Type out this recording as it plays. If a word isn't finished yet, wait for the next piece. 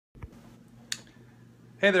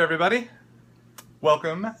Hey there, everybody.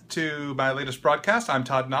 Welcome to my latest broadcast. I'm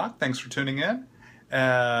Todd Nauck. Thanks for tuning in.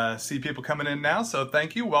 See people coming in now, so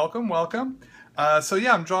thank you. Welcome, welcome.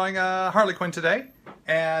 I'm drawing Harley Quinn today,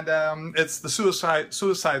 and it's the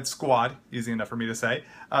Suicide Squad, easy enough for me to say,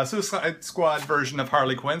 Suicide Squad version of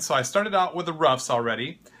Harley Quinn. So I started out with the roughs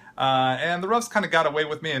already, and the roughs kind of got away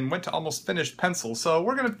with me and went to almost finished pencil. So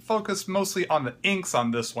we're going to focus mostly on the inks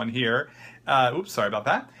on this one here. Oops, sorry about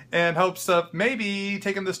that. In hopes of maybe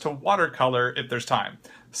taking this to watercolor if there's time.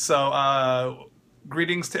 So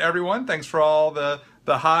greetings to everyone. Thanks for all the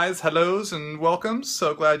highs, hellos, and welcomes.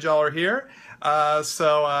 So glad y'all are here.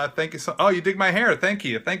 Thank you. Oh, you dig my hair. Thank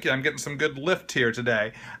you. Thank you. I'm getting some good lift here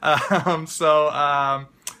today. Let's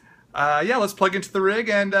plug into the rig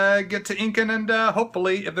and get to inking and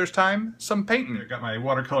hopefully, if there's time, some painting. I got my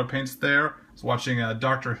watercolor paints there. I was watching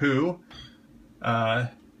Doctor Who,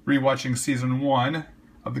 rewatching season 1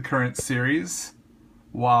 of the current series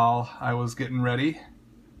while I was getting ready.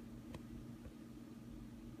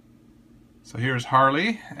 So here's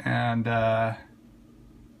Harley, and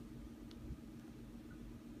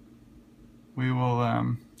we'll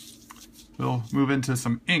move into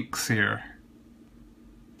some inks here.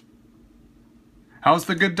 How's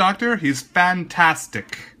the good doctor? He's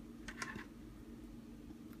fantastic.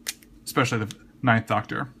 Especially the 9th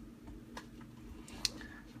Doctor.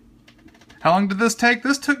 How long did this take?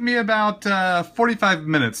 This took me about 45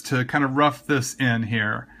 minutes to kind of rough this in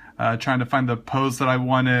here. Trying to find the pose that I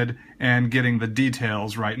wanted and getting the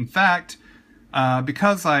details right. In fact,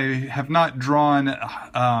 because I have not drawn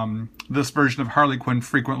this version of Harley Quinn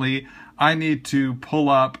frequently, I need to pull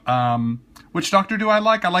up, which doctor do I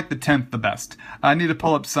like? I like the 10th the best. I need to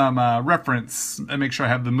pull up some reference and make sure I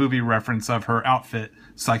have the movie reference of her outfit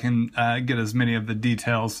so I can get as many of the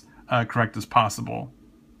details correct as possible.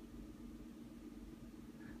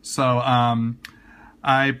 So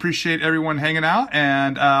I appreciate everyone hanging out,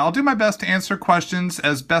 and I'll do my best to answer questions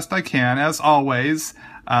as best I can. As always,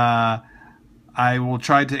 I will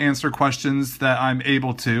try to answer questions that I'm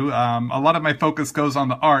able to. A lot of my focus goes on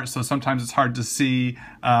the art, so sometimes it's hard to see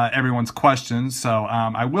everyone's questions. So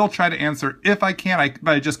I will try to answer if I can,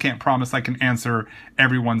 but I just can't promise I can answer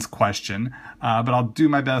everyone's question. But I'll do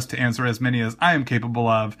my best to answer as many as I am capable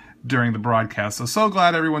of during the broadcast. So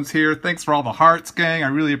glad everyone's here. Thanks for all the hearts, gang. I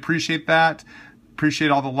really appreciate that.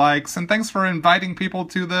 Appreciate all the likes. And thanks for inviting people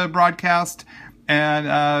to the broadcast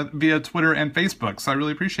and via Twitter and Facebook. So I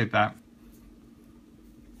really appreciate that.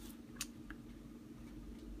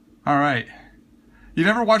 All right. You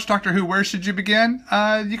never watched Doctor Who? Where should you begin?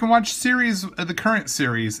 You can watch the current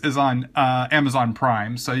series is on Amazon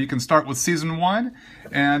Prime. So you can start with season 1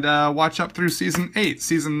 and watch up through season 8.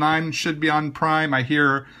 Season 9 should be on Prime, I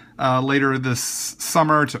hear, later this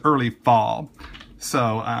summer to early fall.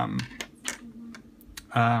 So,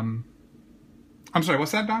 I'm sorry,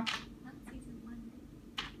 what's that, Doc? Not season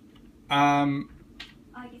 1.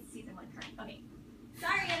 I guess season 1 current. Okay.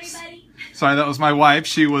 Sorry, everybody. Sorry, that was my wife.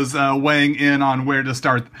 She was weighing in on where to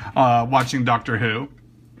start watching Doctor Who.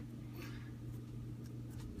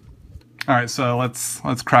 All right, so let's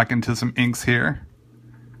crack into some inks here.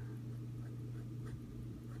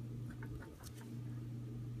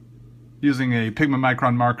 Using a pigment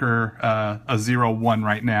micron marker, a 01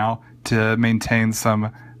 right now, to maintain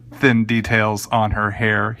some thin details on her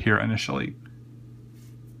hair here initially.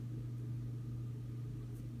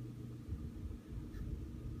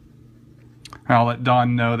 I'll let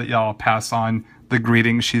Dawn know that y'all pass on the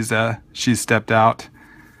greeting. She's stepped out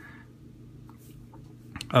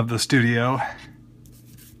of the studio.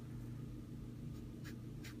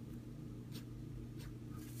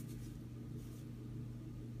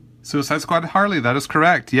 Suicide Squad Harley, that is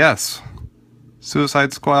correct, yes.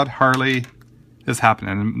 Suicide Squad Harley is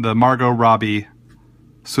happening. The Margot Robbie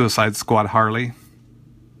Suicide Squad Harley.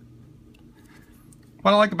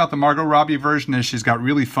 What I like about the Margot Robbie version is she's got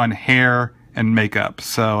really fun hair and makeup.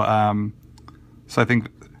 So I think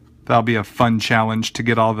that'll be a fun challenge to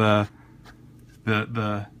get all the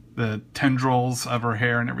tendrils of her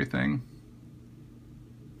hair and everything.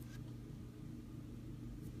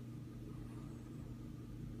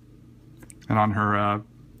 And on her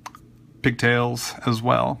pigtails as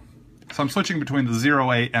well. So I'm switching between the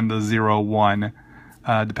 08 and the 01,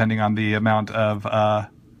 depending on the amount of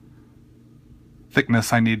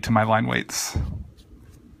thickness I need to my line weights.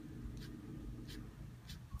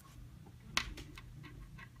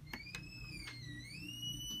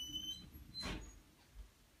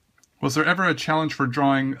 Was there ever a challenge for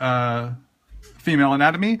drawing female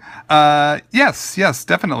anatomy? Yes,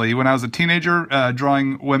 definitely. When I was a teenager,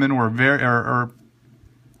 drawing women were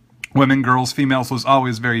women, girls, females was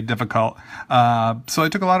always very difficult. So I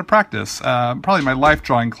took a lot of practice. Probably my life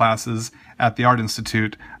drawing classes at the Art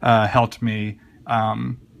Institute helped me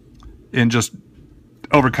in just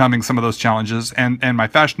overcoming some of those challenges. And my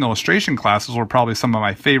fashion illustration classes were probably some of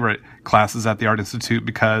my favorite classes at the Art Institute,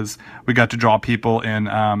 because we got to draw people in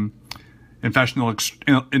fashion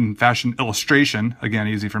illustration. Again,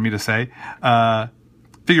 easy for me to say.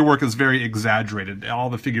 Figure work is very exaggerated. All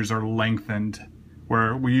the figures are lengthened,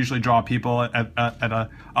 where we usually draw people at a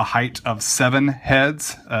height of 7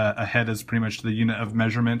 heads. A head is pretty much the unit of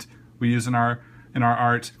measurement we use in our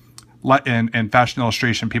art. In fashion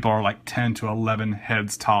illustration, people are like 10 to 11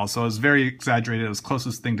 heads tall. So it was very exaggerated. It was the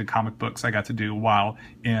closest thing to comic books I got to do while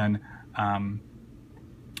in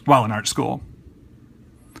art school,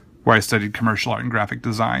 where I studied commercial art and graphic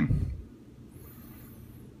design.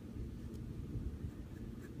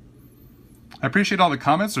 I appreciate all the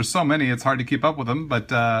comments. There's so many, it's hard to keep up with them. But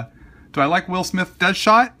do I like Will Smith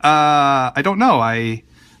Deadshot? I don't know. I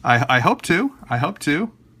hope to. I hope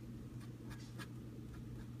to.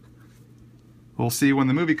 We'll see when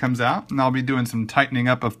the movie comes out, and I'll be doing some tightening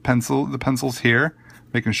up of the pencils here,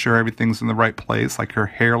 making sure everything's in the right place, like her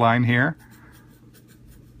hairline here.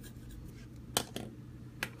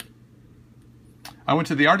 I went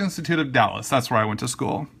to the Art Institute of Dallas. That's where I went to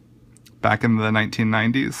school back in the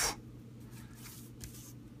 1990s.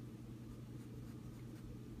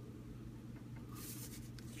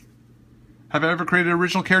 Have I ever created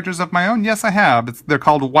original characters of my own? Yes, I have. They're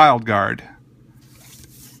called Wild Guard.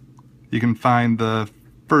 You can find the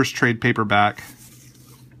first trade paperback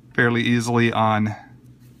fairly easily on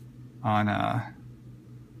I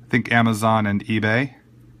think Amazon and eBay.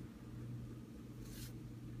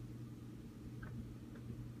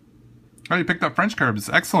 Oh, you picked up French curves.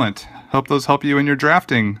 Excellent. Hope those help you in your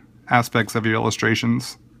drafting aspects of your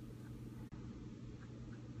illustrations.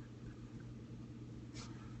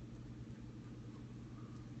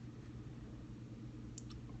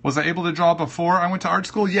 Was I able to draw before I went to art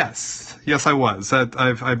school? Yes. Yes, I was.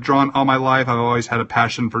 I've drawn all my life. I've always had a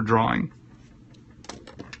passion for drawing.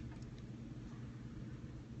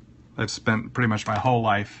 I've spent pretty much my whole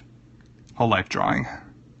life drawing.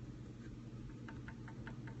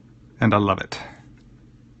 And I love it.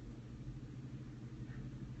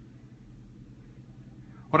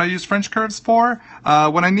 What I use French curves for?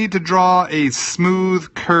 When I need to draw a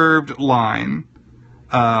smooth, curved line.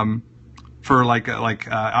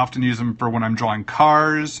 I often use them for when I'm drawing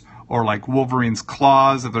cars, or like Wolverine's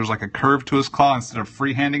claws. If there's like a curve to his claw, instead of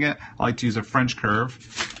freehanding it, I like to use a French curve.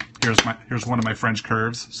 Here's one of my French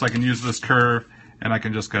curves. So I can use this curve, and I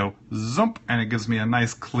can just go zoomp, and it gives me a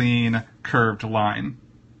nice, clean, curved line.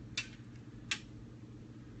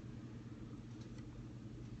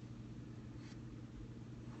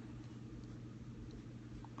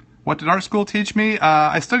 What did art school teach me?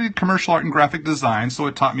 I studied commercial art and graphic design, so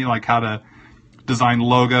it taught me like how to design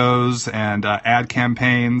logos and ad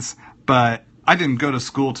campaigns, but I didn't go to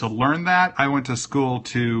school to learn that. I went to school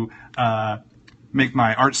to make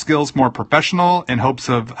my art skills more professional, in hopes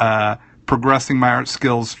of progressing my art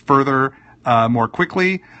skills further more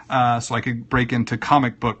quickly, so I could break into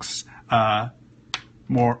comic books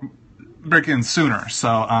break in sooner. So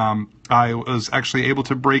I was actually able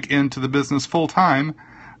to break into the business full time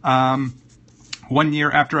 1 year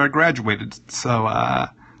after I graduated. So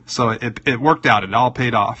it worked out. It all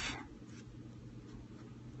paid off.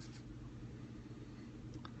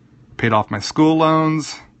 Paid off my school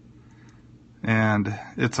loans, and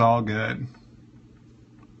it's all good.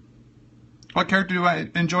 What character do I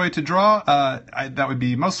enjoy to draw? That would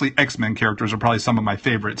be mostly X-Men characters are probably some of my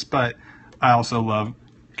favorites, but I also love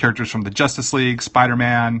characters from the Justice League,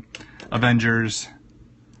 Spider-Man, Avengers.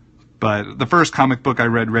 But the first comic book I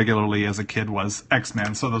read regularly as a kid was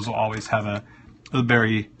X-Men, so those will always have a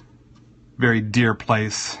very, very dear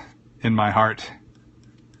place in my heart.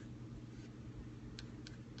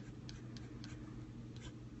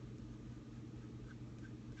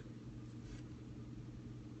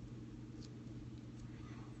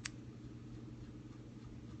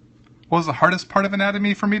 What was the hardest part of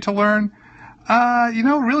anatomy for me to learn?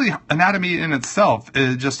 Really, anatomy in itself,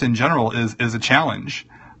 just in general, is a challenge.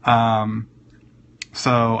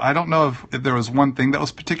 So I don't know if there was one thing that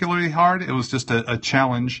was particularly hard. It was just a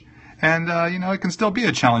challenge. And, it can still be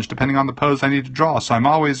a challenge depending on the pose I need to draw. So I'm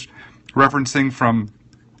always referencing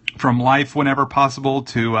from life whenever possible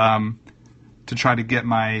to try to get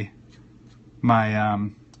my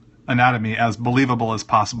anatomy as believable as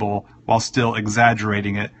possible while still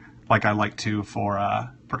exaggerating it like I like to for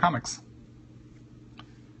comics.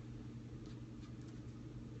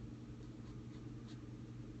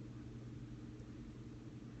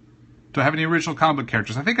 Do I have any original comic book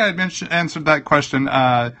characters? I think I had answered that question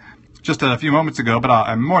just a few moments ago, but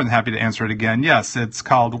I'm more than happy to answer it again. Yes, it's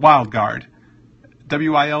called Wildguard.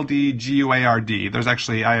 WILDGUARD.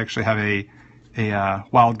 I actually have a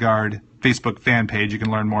Wildguard Facebook fan page. You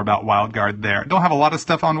can learn more about Wildguard there. Don't have a lot of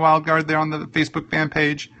stuff on Wildguard there on the Facebook fan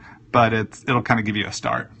page, but it'll kind of give you a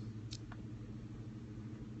start.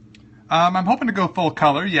 I'm hoping to go full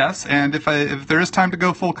color, yes, and if there is time to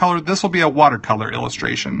go full color, this will be a watercolor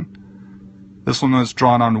illustration. This one was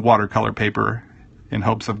drawn on watercolor paper in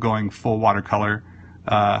hopes of going full watercolor.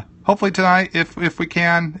 Hopefully tonight, if we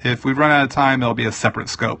can. If we run out of time, it'll be a separate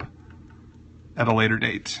scope at a later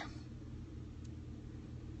date.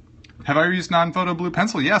 Have I used non-photo blue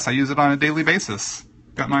pencil? Yes, I use it on a daily basis.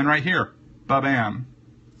 Got mine right here. Ba-bam.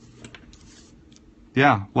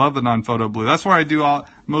 Yeah, love the non-photo blue. That's where I do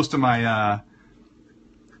most of my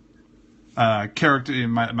character,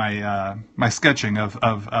 my sketching of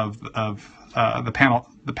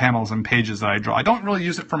the panels and pages that I draw. I don't really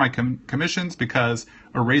use it for my commissions because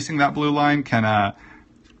erasing that blue line can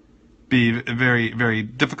be very, very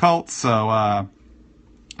difficult. So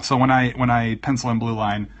when I pencil in blue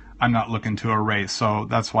line, I'm not looking to erase. So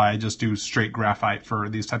that's why I just do straight graphite for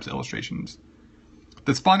these types of illustrations.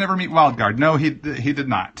 Did Spawn ever meet Wildguard? No, he did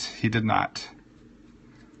not. He did not.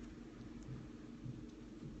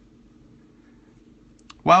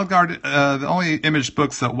 Wildguard, the only image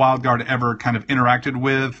books that Wildguard ever kind of interacted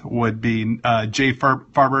with would be Jay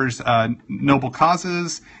Farber's Noble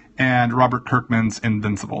Causes and Robert Kirkman's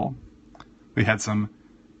Invincible. We had some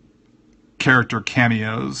character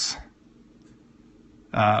cameos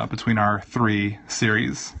between our 3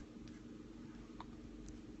 series.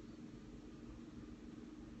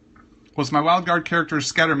 Was my Wildguard character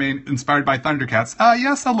Scattermain inspired by Thundercats?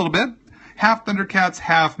 Yes, a little bit. Half Thundercats,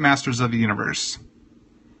 half Masters of the Universe.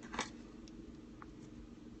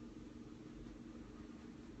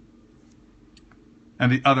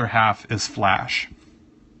 And the other half is Flash.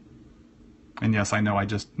 And yes, I know I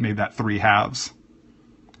just made that 3 halves.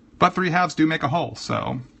 But 3 halves do make a whole,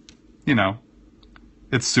 so, you know,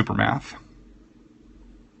 it's super math.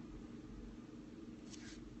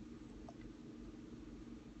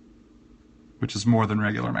 Which is more than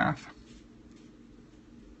regular math.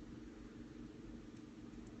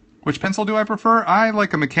 Which pencil do I prefer? I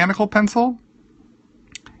like a mechanical pencil,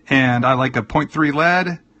 and I like a 0.3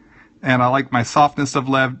 lead, and I like my softness of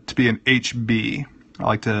lead to be an HB. I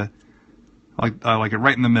like it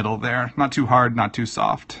right in the middle there. Not too hard, not too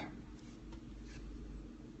soft.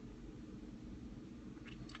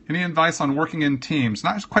 Any advice on working in teams?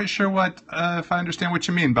 Not quite sure what, if I understand what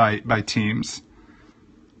you mean by teams.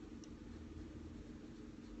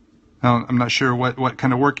 I'm not sure what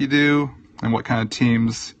kind of work you do and what kind of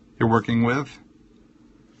teams you're working with.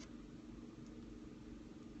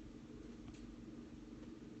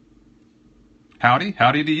 Howdy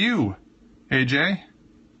to you, AJ.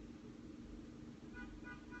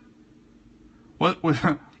 What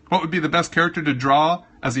would be the best character to draw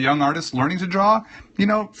as a young artist learning to draw? You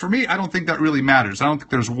know, for me, I don't think that really matters. I don't think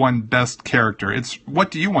there's one best character. It's what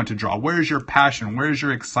do you want to draw? Where's your passion? Where's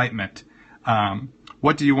your excitement?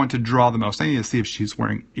 What do you want to draw the most? I need to see if she's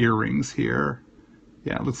wearing earrings here.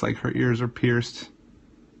 Yeah, it looks like her ears are pierced.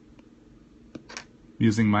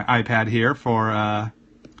 Using my iPad here for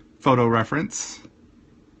photo reference.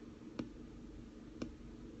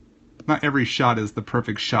 Not every shot is the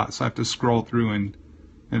perfect shot, so I have to scroll through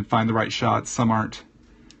and find the right shots. Some aren't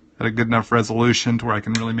at a good enough resolution to where I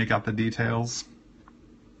can really make out the details.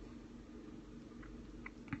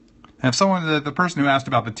 And if the person who asked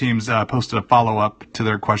about the teams posted a follow-up to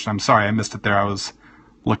their question, I'm sorry I missed it there. I was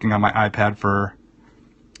looking on my iPad for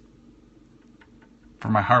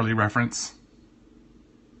my Harley reference.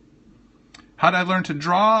 How did I learn to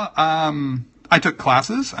draw? I took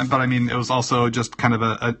classes, but I mean, it was also just kind of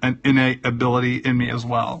an innate ability in me as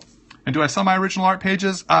well. And do I sell my original art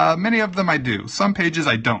pages? Many of them I do. Some pages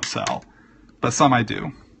I don't sell, but some I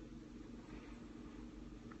do.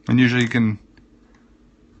 And usually you can,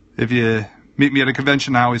 if you meet me at a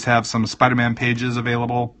convention, I always have some Spider-Man pages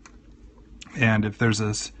available. And if there's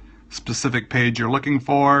a specific page you're looking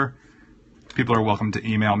for, people are welcome to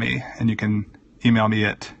email me. And you can email me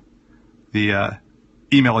at the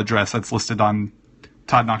email address that's listed on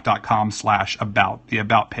toddnauck.com/about, the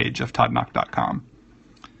about page of toddnauck.com.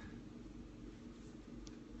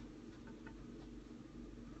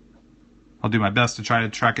 I'll do my best to try to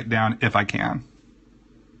track it down if I can.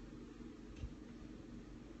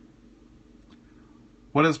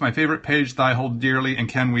 What is my favorite page that I hold dearly and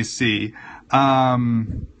can we see?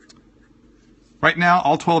 Right now,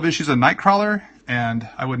 all 12 issues of Nightcrawler, and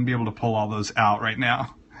I wouldn't be able to pull all those out right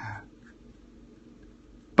now.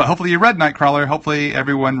 But hopefully you read Nightcrawler. Hopefully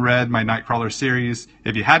everyone read my Nightcrawler series.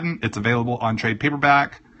 If you hadn't, it's available on trade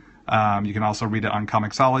paperback. You can also read it on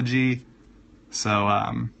Comixology.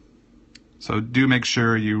 So do make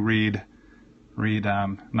sure you read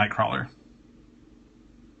Nightcrawler.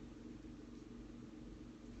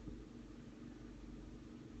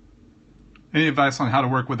 Any advice on how to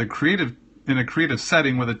work in a creative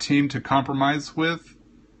setting with a team to compromise with?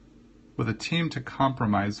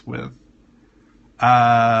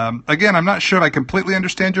 Again, I'm not sure if I completely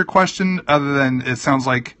understand your question, other than it sounds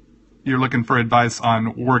like you're looking for advice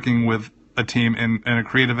on working with a team in a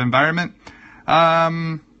creative environment.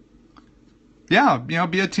 Yeah,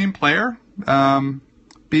 be a team player.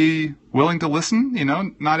 Be willing to listen.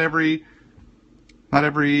 Not every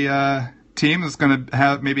team is going to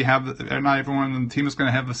not everyone on the team is going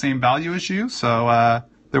to have the same value as you. So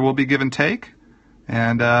there will be give and take,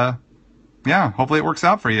 and yeah, hopefully it works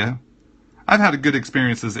out for you. I've had good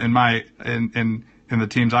experiences in the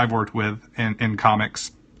teams I've worked with in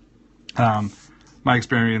comics. My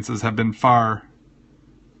experiences have been far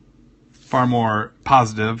more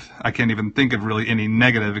positive. I can't even think of really any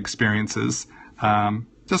negative experiences.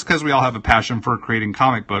 Just because we all have a passion for creating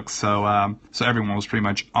comic books, so everyone was pretty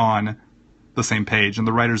much on the same page. And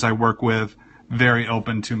the writers I work with, very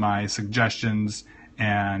open to my suggestions,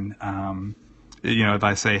 and if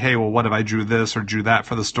I say, hey, well, what if I drew this or drew that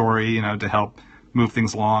for the story, to help move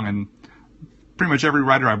things along. And pretty much every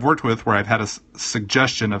writer I've worked with where I've had a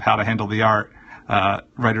suggestion of how to handle the art,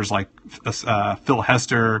 writers like Phil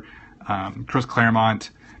Hester, Chris Claremont,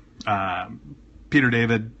 Peter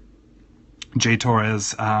David, Jay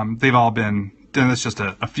Torres, they've all been, and that's just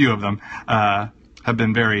a few of them, have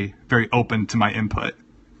been very, very open to my input.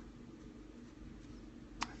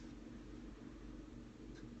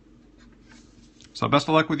 So best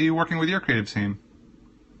of luck with you working with your creative team.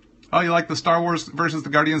 Oh, you like the Star Wars versus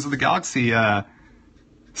the Guardians of the Galaxy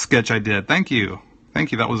sketch I did. Thank you.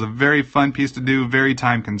 Thank you. That was a very fun piece to do, very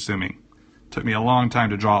time consuming. Took me a long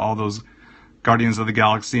time to draw all those Guardians of the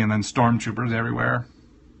Galaxy and then stormtroopers everywhere.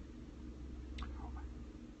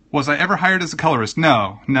 Was I ever hired as a colorist?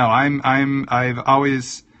 No. I've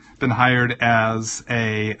always been hired as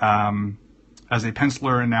a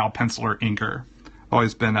penciler and now penciler inker.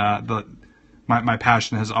 Always been my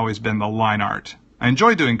passion has always been the line art. I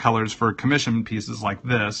enjoy doing colors for commission pieces like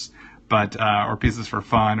this, or pieces for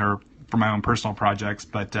fun or for my own personal projects,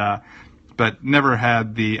 but never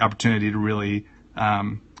had the opportunity to really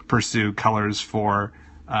pursue colors for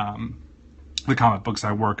the comic books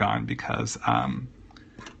I work on, because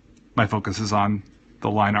my focus is on the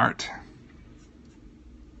line art,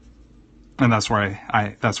 and that's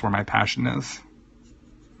where that's where my passion is.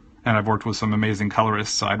 And I've worked with some amazing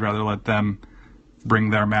colorists, so I'd rather let them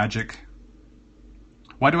bring their magic.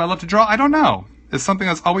 Why do I love to draw? I don't know. It's something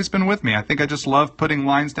that's always been with me. I think I just love putting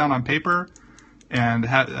lines down on paper and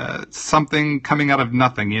something coming out of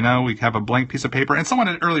nothing. We have a blank piece of paper. And someone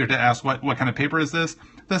had earlier to ask, what kind of paper is this?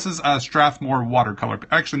 This is Strathmore watercolor.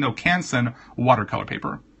 Actually, no, Canson watercolor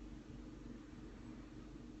paper.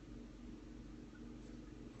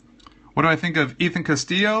 What do I think of Ethan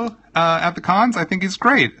Castillo at the cons? I think he's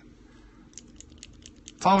great.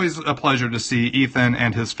 It's always a pleasure to see Ethan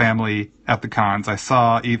and his family at the cons. I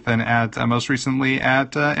saw Ethan at most recently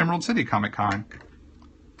at Emerald City Comic Con.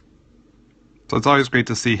 So it's always great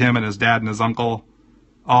to see him and his dad and his uncle,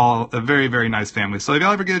 all a very, very nice family. So if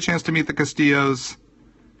y'all ever get a chance to meet the Castillos,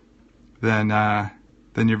 then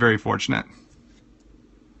you're very fortunate.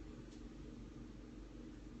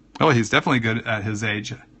 Oh, he's definitely good at his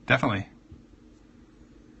age. Definitely.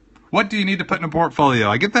 What do you need to put in a portfolio?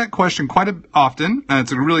 I get that question quite often, and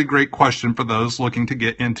it's a really great question for those looking to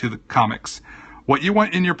get into the comics. What you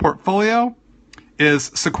want in your portfolio is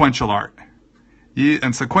sequential art.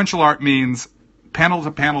 And sequential art means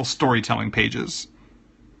panel-to-panel storytelling pages.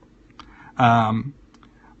 And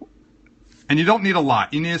you don't need a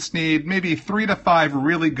lot. You just need maybe 3 to 5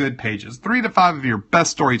 really good pages. 3 to 5 of your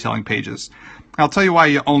best storytelling pages. I'll tell you why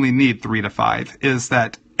you only need 3 to 5, is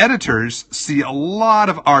that editors see a lot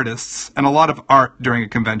of artists and a lot of art during a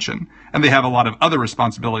convention, and they have a lot of other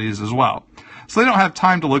responsibilities as well. So they don't have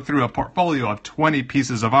time to look through a portfolio of 20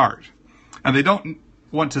 pieces of art. And they don't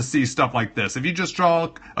want to see stuff like this. If you just draw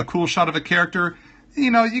a cool shot of a character,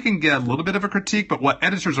 you can get a little bit of a critique, but what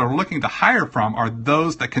editors are looking to hire from are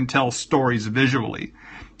those that can tell stories visually.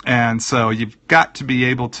 And so you've got to be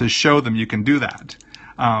able to show them you can do that.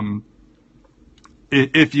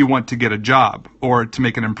 If you want to get a job or to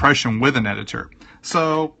make an impression with an editor.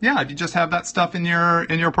 So yeah, if you just have that stuff in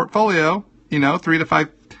your portfolio, 3 to 5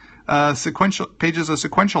 sequential pages of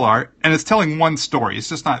sequential art, and it's telling one story. It's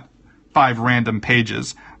just not 5 random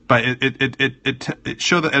pages, but it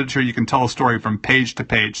show the editor you can tell a story from page to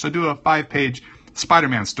page. So do a 5-page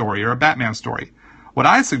Spider-Man story or a Batman story. What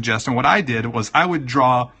I suggest and what I did was I would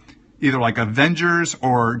draw either like Avengers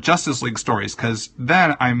or Justice League stories, because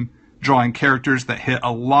then I'm drawing characters that hit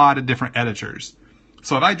a lot of different editors.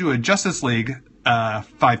 So if I do a Justice League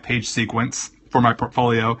 5-page sequence for my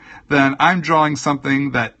portfolio, then I'm drawing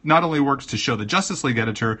something that not only works to show the Justice League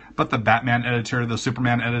editor, but the Batman editor, the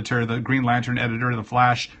Superman editor, the Green Lantern editor, the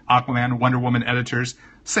Flash, Aquaman, Wonder Woman editors.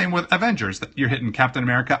 Same with Avengers. You're hitting Captain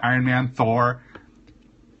America, Iron Man, Thor,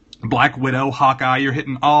 Black Widow, Hawkeye. You're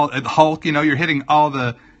hitting all Hulk. You know, you're hitting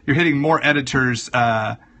more editors.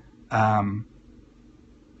 The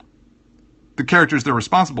characters they're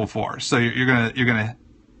responsible for. So you're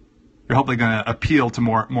hopefully gonna appeal to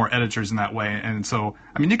more editors in that way. And so,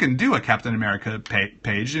 I mean, you can do a Captain America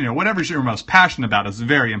page. You know, whatever you're most passionate about is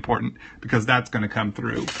very important, because that's going to come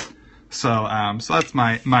through. So, so that's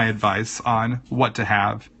my advice on what to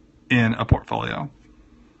have in a portfolio.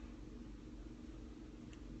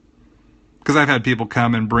 Because I've had people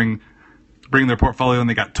come and bring their portfolio and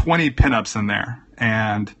they got 20 pinups in there,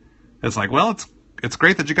 and it's like, well, it's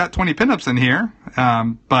great that you got 20 pinups in here,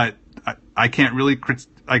 but I can't really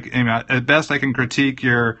at best I can critique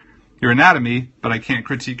your anatomy, but I can't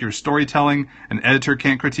critique your storytelling. An editor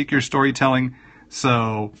can't critique your storytelling,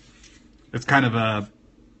 so it's kind of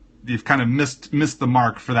you've kind of missed the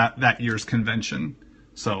mark for that year's convention.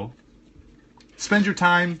 So spend your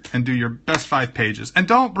time and do your best 5 pages, and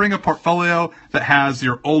don't bring a portfolio that has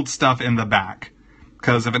your old stuff in the back.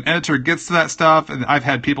 Because if an editor gets to that stuff, and I've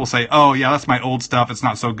had people say, oh yeah, that's my old stuff, it's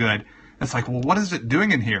not so good. It's like, well, what is it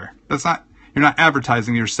doing in here? You're not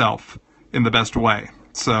advertising yourself in the best way.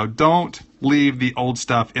 So don't leave the old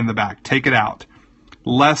stuff in the back. Take it out.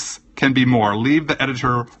 Less can be more. Leave the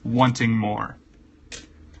editor wanting more.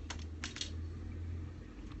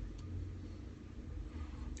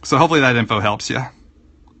 So hopefully that info helps you.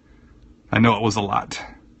 I know it was a lot.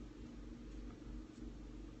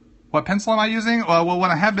 What pencil am I using? Well,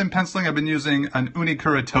 when I have been penciling, I've been using an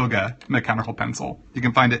Unikura Toga mechanical pencil. You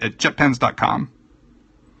can find it at jetpens.com.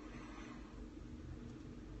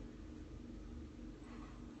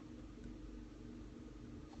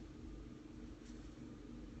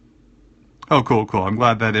 Oh, cool. I'm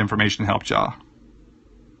glad that information helped y'all.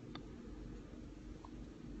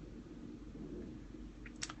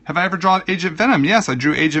 Have I ever drawn Agent Venom? Yes, I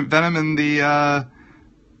drew Agent Venom in the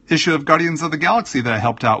issue of Guardians of the Galaxy that I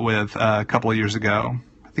helped out with a couple of years ago.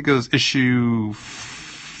 I think it was issue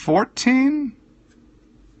 14?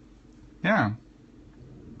 Yeah.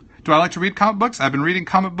 Do I like to read comic books? I've been reading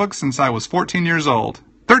comic books since I was 14 years old.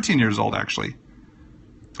 13 years old, actually.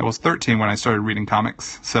 I was 13 when I started reading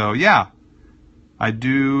comics. So, yeah. I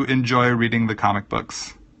do enjoy reading the comic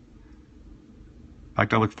books. In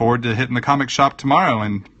fact, I look forward to hitting the comic shop tomorrow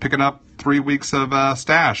and picking up 3 weeks of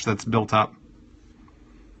stash that's built up.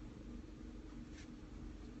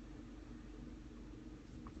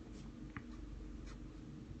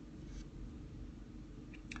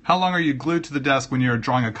 How long are you glued to the desk when you're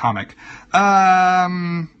drawing a comic?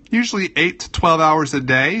 Usually 8 to 12 hours a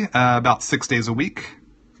day, about 6 days a week.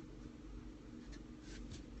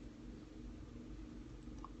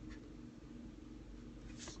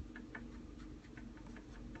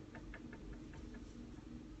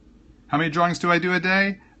 How many drawings do I do a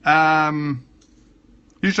day?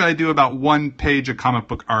 Usually I do about 1 page of comic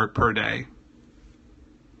book art per day.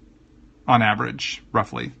 On average,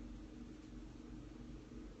 roughly.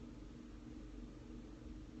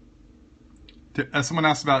 Someone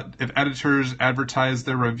asked about if editors advertise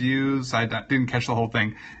their reviews. I didn't catch the whole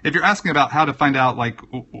thing. If you're asking about how to find out like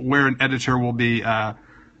where an editor will be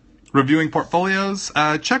reviewing portfolios,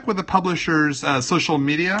 check with the publisher's social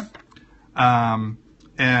media.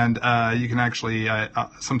 And you can actually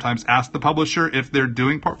sometimes ask the publisher if they're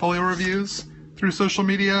doing portfolio reviews through social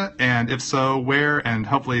media, and if so, where, and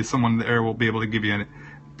hopefully someone there will be able to give you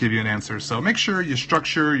an answer. So make sure you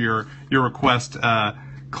structure your request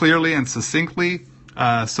clearly and succinctly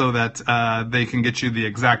so that they can get you the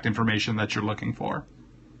exact information that you're looking for.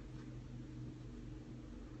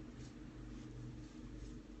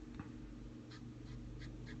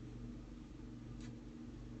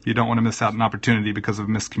 You don't want to miss out an opportunity because of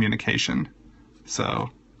miscommunication. So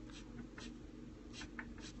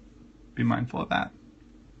be mindful of that.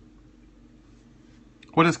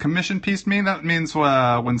 What does commission piece mean? That means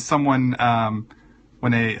when someone,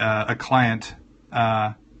 when a client,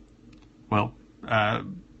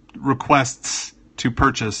 requests to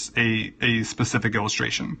purchase a specific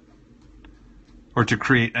illustration or to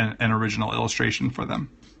create an original illustration for them.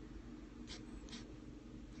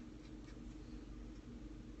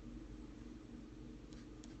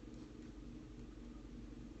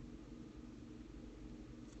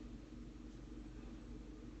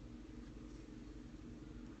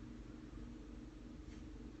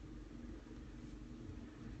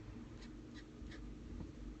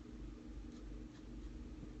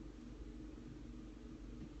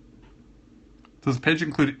 Does the page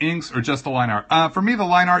include inks or just the line art? For me, the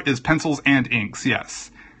line art is pencils and inks, yes.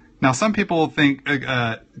 Now, some people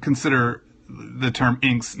consider the term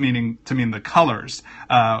inks to mean the colors.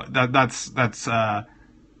 That's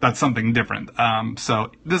something different.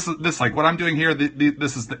 So this like what I'm doing here,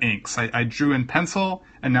 this is the inks. I drew in pencil,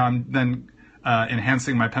 and now I'm then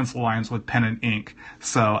enhancing my pencil lines with pen and ink.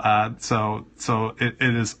 So it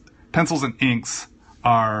is pencils and inks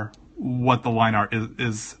are what the line art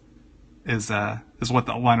is what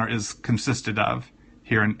the line art is consisted of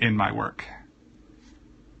here in my work.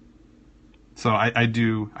 So I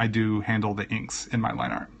do handle the inks in my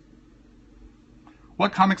line art.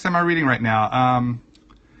 What comics am I reading right now?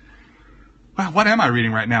 Well, what am I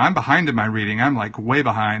reading right now? I'm behind in my reading. I'm like way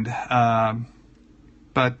behind.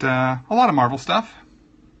 But a lot of Marvel stuff,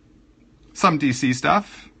 some DC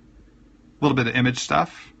stuff, a little bit of Image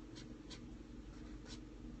stuff.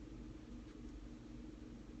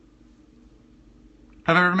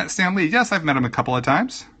 Have I ever met Stan Lee? Yes, I've met him a couple of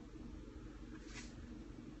times.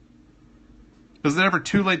 Is it ever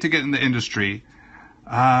too late to get in the industry?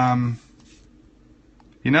 I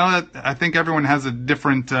think everyone has a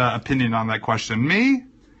different opinion on that question. Me?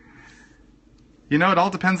 It all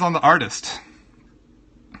depends on the artist.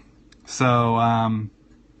 So,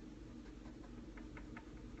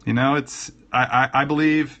 I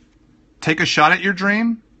believe take a shot at your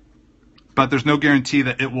dream, but there's no guarantee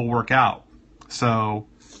that it will work out. So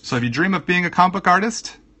if you dream of being a comic book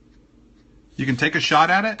artist, you can take a shot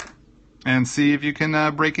at it and see if you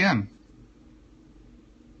can break in.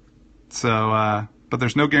 So, but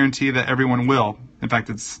there's no guarantee that everyone will. In fact,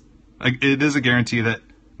 it is a guarantee that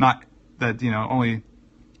only.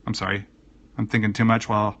 I'm sorry, I'm thinking too much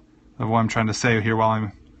of what I'm trying to say here while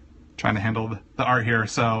I'm trying to handle the art here.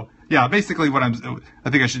 So yeah, basically I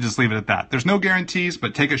think I should just leave it at that. There's no guarantees,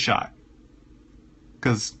 but take a shot,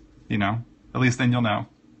 because at least then you'll know.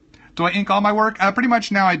 Do I ink all my work? Pretty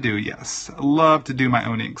much now I do, yes. I love to do my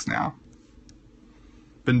own inks now.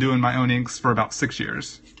 Been doing my own inks for about 6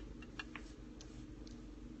 years.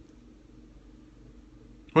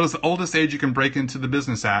 What is the oldest age you can break into the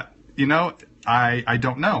business at? I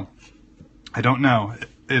don't know. I don't know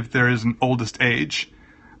if there is an oldest age.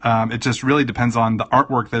 It just really depends on the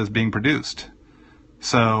artwork that is being produced.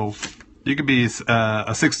 So you could be a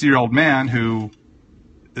 60-year-old man who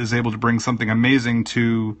is able to bring something amazing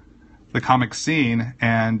to the comic scene,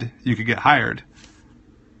 and you could get hired.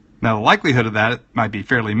 Now, the likelihood of that might be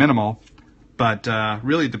fairly minimal, but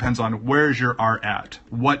really depends on where's your art at.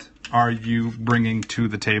 What are you bringing to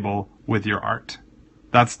the table with your art?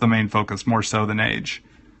 That's the main focus, more so than age,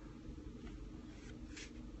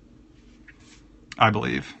 I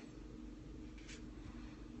believe.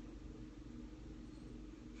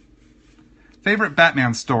 Favorite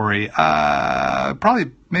Batman story?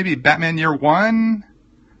 Probably maybe Batman Year One.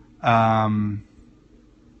 Gotham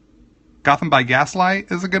by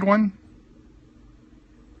Gaslight is a good one.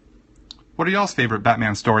 What are y'all's favorite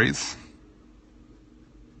Batman stories?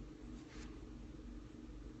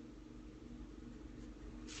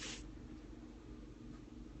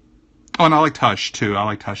 Oh, and I liked Hush too. I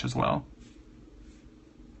liked Hush as well.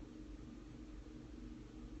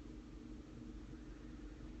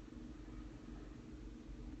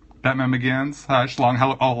 Batman Begins, Hush, Long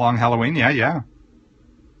Halloween, yeah.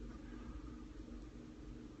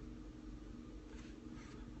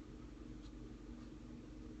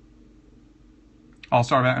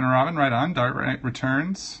 All-Star Batman and Robin, right on. Dark Knight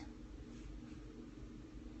Returns.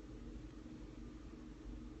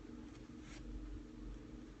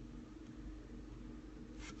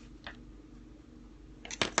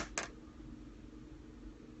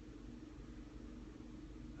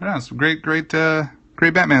 Yeah, some great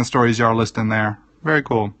Batman stories y'all are listing there. Very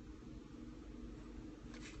cool.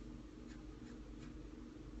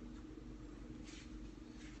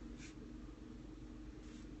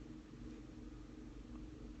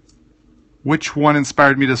 Which one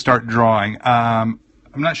inspired me to start drawing? I'm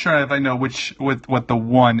not sure if I know what the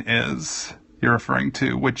one is you're referring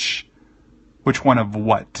to. Which one of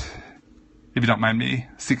what? If you don't mind me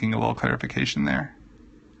seeking a little clarification there.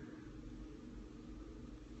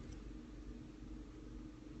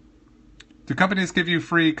 Do companies give you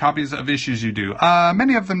free copies of issues you do?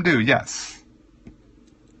 Many of them do, yes.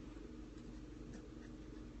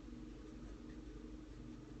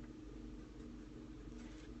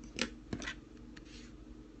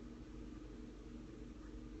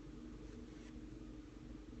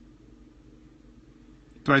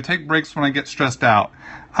 Do I take breaks when I get stressed out?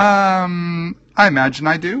 I imagine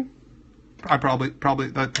I do. I could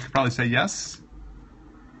probably say yes.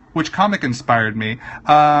 Which comic inspired me?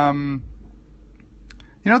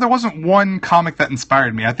 You know, there wasn't one comic that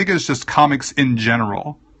inspired me. I think it was just comics in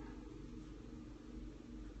general.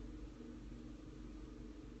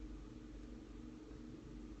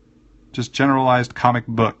 Just generalized comic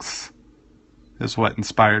books is what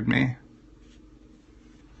inspired me.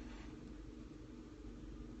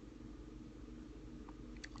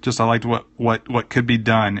 Just I liked what could be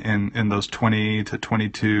done in those 20 to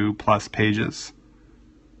 22 plus pages.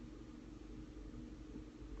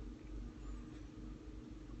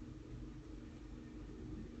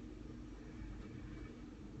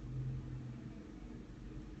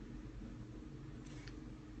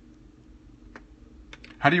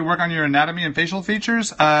 How do you work on your anatomy and facial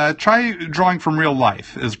features? Try drawing from real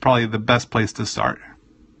life is probably the best place to start.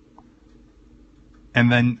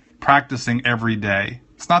 And then practicing every day.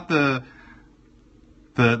 It's not the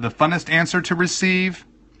funnest answer to receive,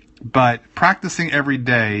 but practicing every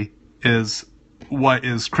day is what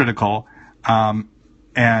is critical.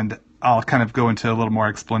 And I'll kind of go into a little more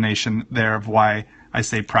explanation there of why I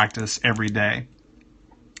say practice every day.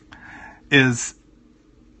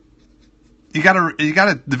 You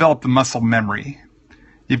gotta develop the muscle memory.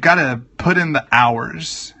 You've got to put in the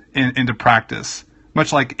hours into practice.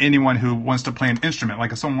 Much like anyone who wants to play an instrument,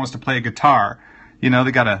 like if someone wants to play a guitar, you know,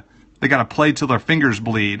 they gotta play till their fingers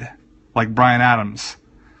bleed, like Bryan Adams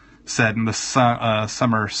said in the song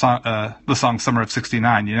 "Summer of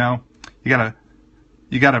 '69." You know, you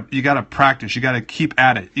gotta practice. You gotta keep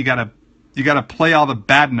at it. You gotta play all the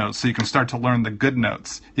bad notes so you can start to learn the good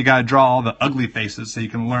notes. You gotta draw all the ugly faces so you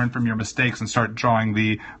can learn from your mistakes and start drawing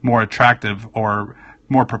the more attractive or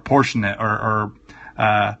more proportionate or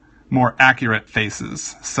more accurate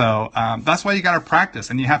faces. So that's why you gotta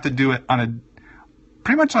practice, and you have to do it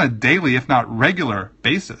pretty much on a daily, if not regular,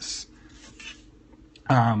 basis.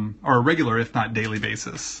 Or a regular, if not daily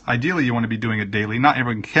basis. Ideally, you want to be doing it daily. Not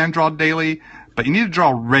everyone can draw daily, but you need to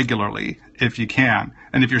draw regularly if you can.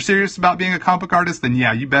 And if you're serious about being a comic book artist, then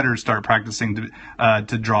yeah, you better start practicing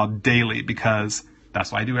to draw daily, because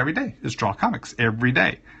that's what I do every day, is draw comics every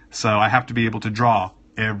day. So I have to be able to draw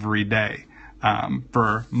every day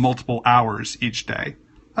for multiple hours each day.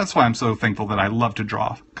 That's why I'm so thankful that I love to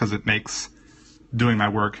draw, because it makes doing my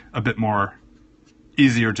work a bit more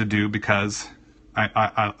easier to do, because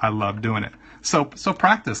I love doing it. So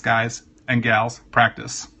practice, guys and gals,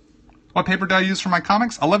 practice. What paper do I use for my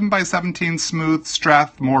comics? 11 by 17 smooth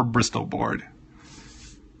Strathmore Bristol board.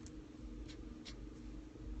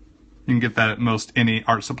 You can get that at most any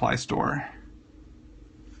art supply store.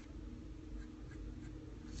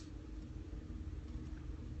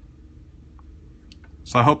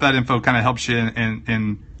 So I hope that info kind of helps you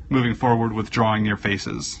in moving forward with drawing your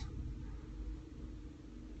faces.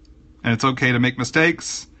 And it's okay to make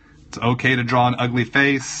mistakes. It's okay to draw an ugly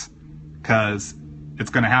face, because it's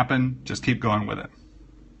going to happen. Just keep going with it.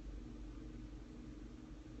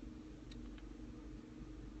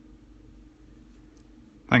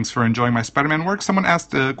 Thanks for enjoying my Spider-Man work. Someone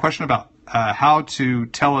asked a question about how to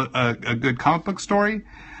tell a good comic book story.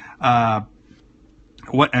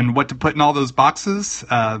 What to put in all those boxes,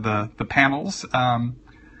 the panels.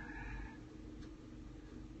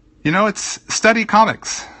 You know, it's study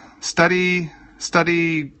comics. Study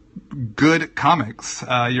good comics,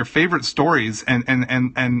 your favorite stories,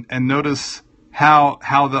 and notice how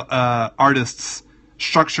the artists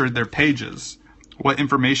structured their pages. What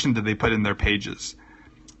information did they put in their pages?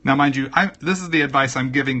 Now, mind you, this is the advice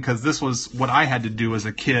I'm giving because this was what I had to do as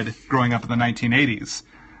a kid growing up in the 1980s.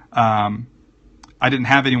 I didn't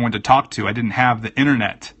have anyone to talk to. I didn't have the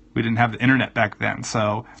internet. We didn't have the internet back then,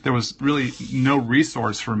 so there was really no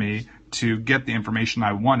resource for me to get the information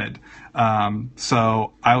I wanted.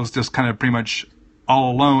 So I was just kind of pretty much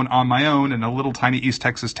all alone on my own in a little tiny East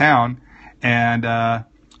Texas town, and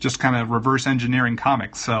just kind of reverse engineering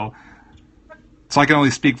comics. So I can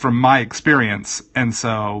only speak from my experience, and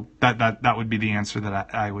so that would be the answer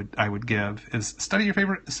that I would give, is study your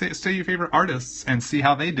favorite artists and see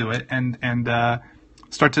how they do it, and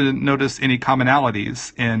start to notice any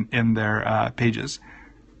commonalities in their pages.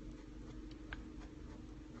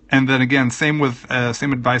 And then again, same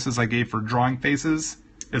advice as I gave for drawing faces,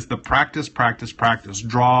 is the practice.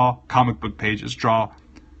 Draw comic book pages. Draw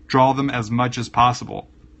them as much as possible.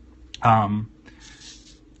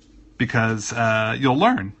 Because you'll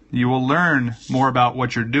learn. You will learn more about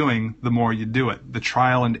what you're doing the more you do it. The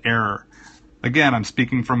trial and error. Again, I'm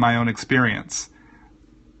speaking from my own experience.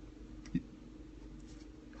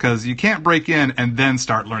 Because you can't break in and then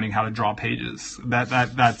start learning how to draw pages.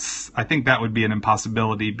 That's I think that would be an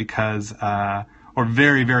impossibility, because or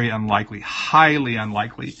very, very unlikely, highly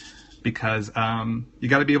unlikely, because you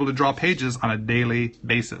got to be able to draw pages on a daily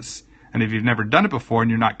basis. And if you've never done it before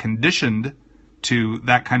and you're not conditioned to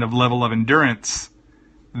that kind of level of endurance,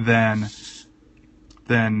 then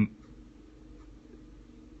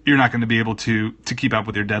you're not going to be able to keep up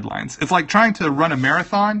with your deadlines. It's like trying to run a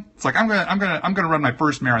marathon. It's like I'm gonna run my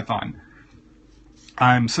first marathon.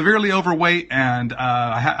 I'm severely overweight, and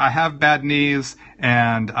I have bad knees,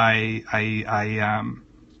 and I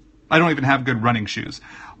don't even have good running shoes.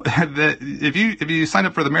 If you sign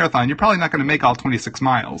up for the marathon, you're probably not going to make all 26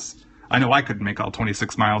 miles. I know I couldn't make all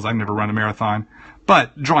 26 miles. I've never run a marathon.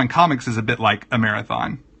 But drawing comics is a bit like a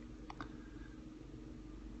marathon.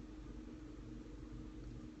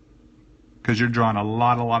 Because you're drawing a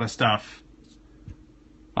lot of stuff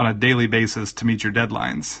on a daily basis to meet your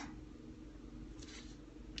deadlines.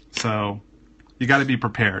 So you got to be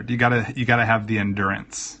prepared. You got to have the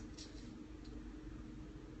endurance.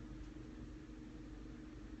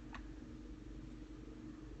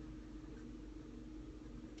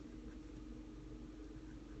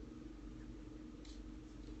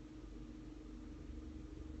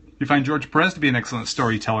 You find George Perez to be an excellent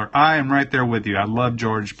storyteller. I am right there with you. I love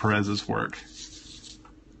George Perez's work.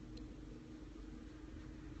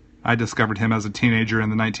 I discovered him as a teenager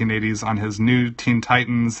in the 1980s on his New Teen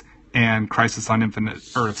Titans and Crisis on Infinite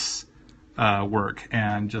Earths work,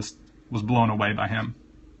 and just was blown away by him.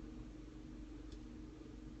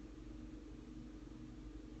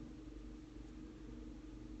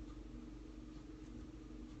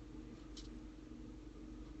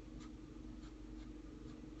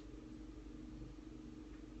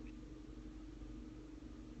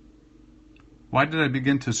 Why did I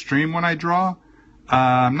begin to stream when I draw?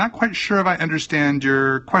 I'm not quite sure if I understand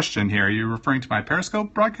your question here. Are you referring to my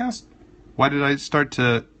Periscope broadcast? Why did I start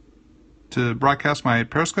to broadcast my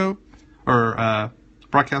Periscope, or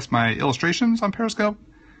broadcast my illustrations on Periscope?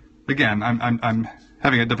 Again, I'm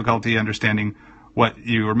having a difficulty understanding what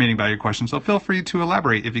you are meaning by your question, so feel free to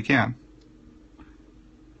elaborate if you can.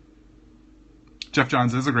 Jeff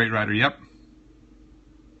Johns is a great writer, yep.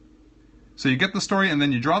 So you get the story and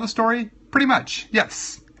then you draw the story? Pretty much,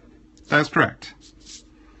 yes. That is correct.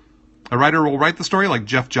 A writer will write the story, like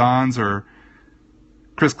Jeff Johns or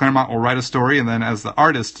Chris Claremont will write a story, and then as the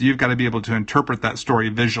artist, you've got to be able to interpret that story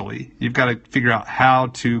visually. You've got to figure out how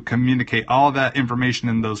to communicate all that information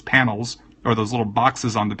in those panels, or those little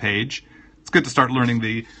boxes on the page. It's good to start learning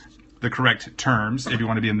the correct terms if you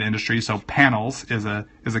want to be in the industry. So panels is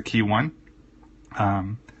a key one.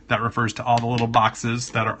 That refers to all the little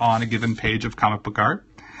boxes that are on a given page of comic book art.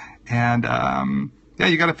 And yeah,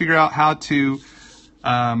 you got to figure out how to,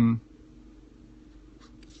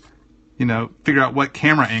 figure out what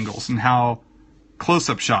camera angles and how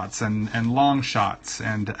close-up shots and long shots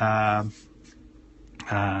and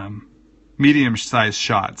medium-sized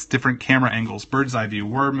shots, different camera angles, bird's eye view,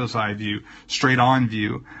 worm's eye view, straight-on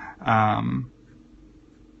view, and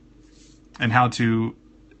how to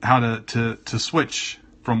switch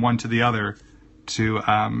from one to the other to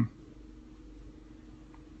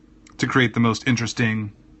create the most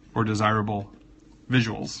interesting or desirable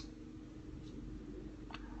visuals.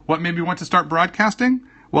 What made me want to start broadcasting?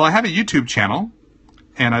 Well, I have a YouTube channel,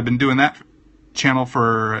 and I've been doing that channel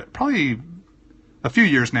for probably a few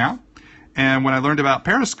years now. And when I learned about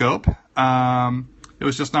Periscope, it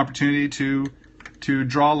was just an opportunity to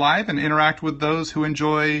draw live and interact with those who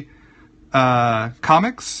enjoy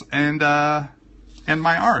comics and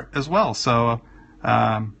my art as well. So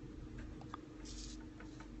I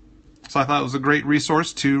thought it was a great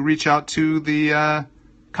resource to reach out to the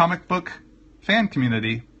comic book fan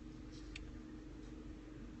community.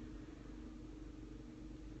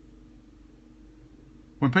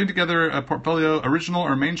 When putting together a portfolio, original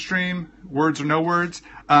or mainstream, words or no words,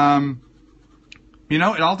 it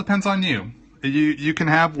all depends on you. You can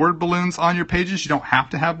have word balloons on your pages. You don't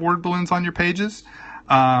have to have word balloons on your pages.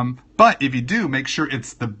 But if you do, make sure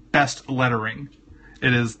it's the best lettering.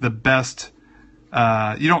 It is the best.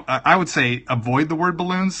 I would say avoid the word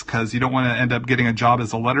balloons, because you don't want to end up getting a job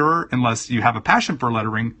as a letterer unless you have a passion for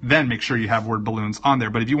lettering. Then make sure you have word balloons on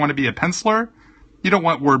there. But if you want to be a penciler, you don't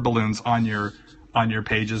want word balloons on your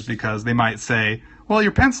pages, because they might say, well,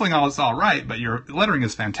 your penciling is all right, but your lettering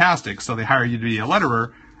is fantastic. So they hire you to be a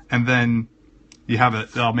letterer, and then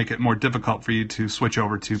they'll make it more difficult for you to switch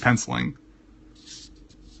over to penciling.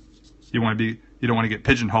 You don't want to get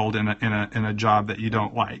pigeonholed in a job that you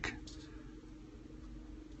don't like,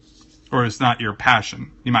 or it's not your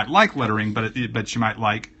passion. You might like lettering, but you might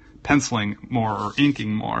like penciling more, or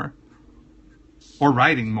inking more, or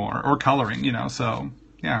writing more, or coloring. So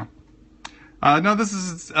yeah. No, this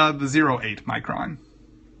is the 0.8 micron.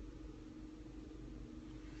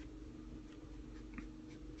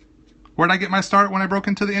 Where did I get my start when I broke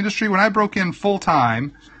into the industry? When I broke in full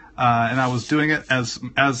time, and I was doing it as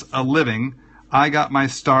a living, I got my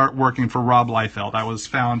start working for Rob Liefeld. I was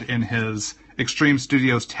found in his Extreme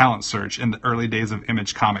Studios talent search in the early days of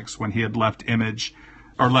Image Comics, when he had left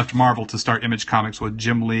Marvel to start Image Comics with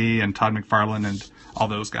Jim Lee and Todd McFarlane and all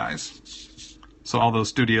those guys. So all those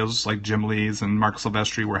studios like Jim Lee's and Mark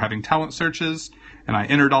Silvestri were having talent searches, and I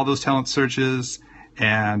entered all those talent searches,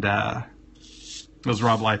 and it was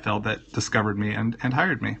Rob Liefeld that discovered me and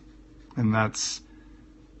hired me. And that's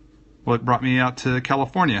what brought me out to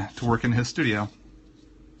California to work in his studio.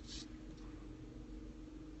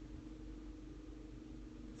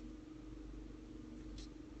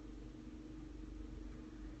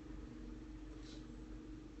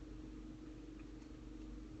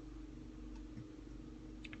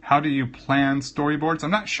 How do you plan storyboards?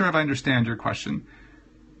 I'm not sure if I understand your question.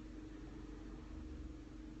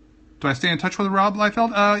 Do I stay in touch with Rob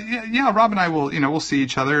Liefeld? Yeah, Rob and I will, we'll see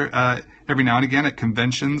each other every now and again at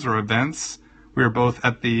conventions or events. We were both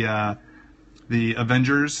at the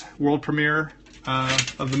Avengers world premiere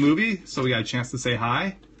of the movie, so we got a chance to say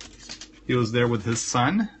hi. He was there with his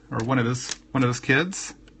son, or one of his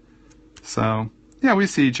kids. So yeah, we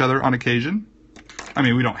see each other on occasion. I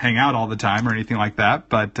mean, we don't hang out all the time or anything like that,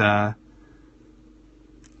 but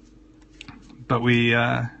we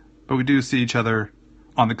do see each other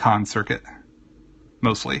on the con circuit,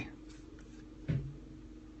 mostly.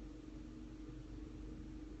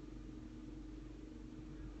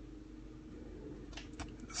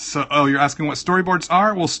 So, you're asking what storyboards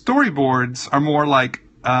are? Well, storyboards are more like,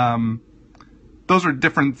 those are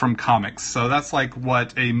different from comics. So that's like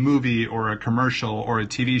what a movie or a commercial or a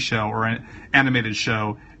TV show or an animated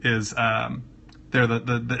show is. They're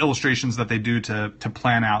the illustrations that they do to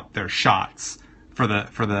plan out their shots for the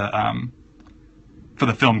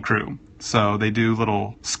film crew. So they do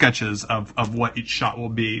little sketches of what each shot will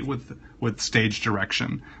be with stage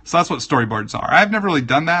direction. So that's what storyboards are. I've never really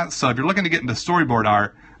done that, so if you're looking to get into storyboard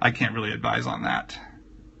art, I can't really advise on that.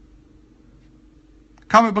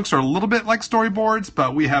 Comic books are a little bit like storyboards,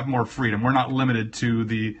 but we have more freedom. We're not limited to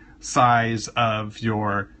the size of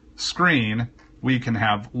your screen. We can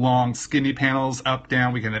have long, skinny panels, up,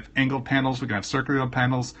 down. We can have angled panels. We can have circular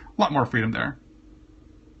panels. A lot more freedom there.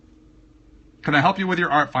 Can I help you with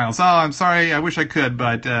your art files? Oh, I'm sorry. I wish I could,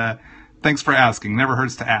 but thanks for asking. Never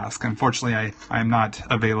hurts to ask. Unfortunately, I am not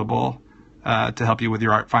available to help you with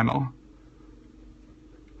your art file.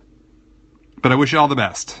 But I wish you all the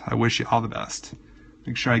best. I wish you all the best.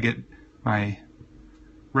 Make sure I get my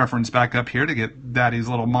reference back up here to get Daddy's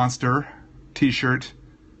Little Monster t-shirt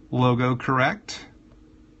logo correct.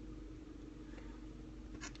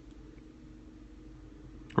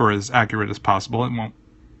 Or as accurate as possible. It won't.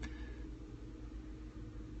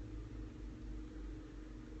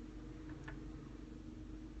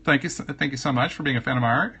 Thank you so much for being a fan of my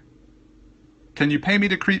art. Can you pay me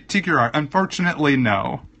to critique your art? Unfortunately,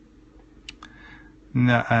 no.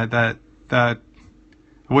 No, that I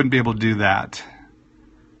wouldn't be able to do that.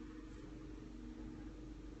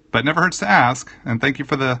 But never hurts to ask, and thank you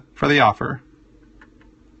for the offer.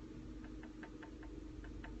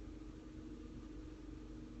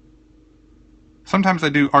 Sometimes I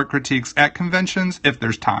do art critiques at conventions if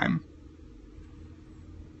there's time.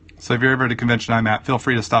 So if you're ever at a convention I'm at, feel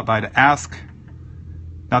free to stop by to ask.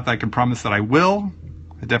 Not that I can promise that I will.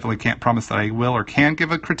 I definitely can't promise that I will or can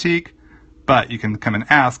give a critique. But you can come and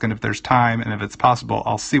ask, and if there's time and if it's possible,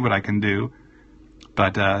 I'll see what I can do.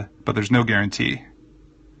 But there's no guarantee.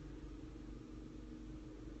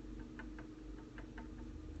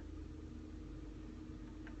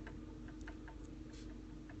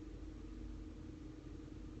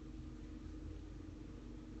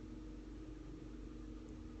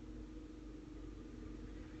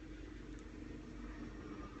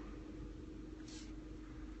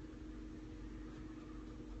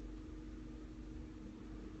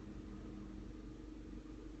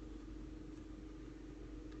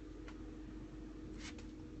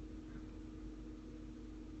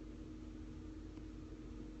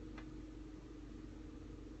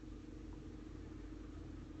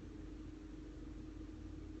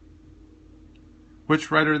 Which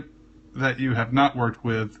writer that you have not worked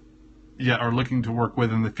with yet are looking to work with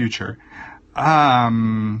in the future? I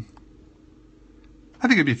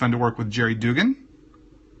think it'd be fun to work with Jerry Dugan.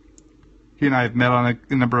 He and I have met on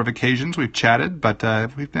a number of occasions. We've chatted, but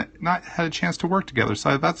we've not had a chance to work together.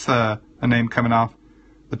 So that's a name coming off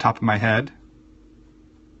the top of my head.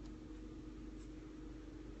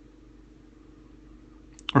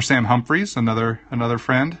 Or Sam Humphries, another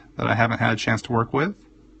friend that I haven't had a chance to work with.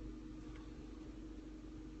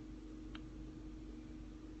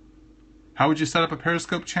 How would you set up a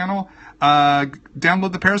Periscope channel?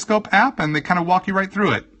 Download the Periscope app and they kind of walk you right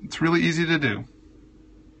through it. It's really easy to do.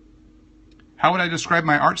 How would I describe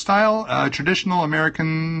my art style? Traditional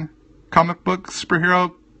American comic book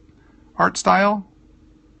superhero art style.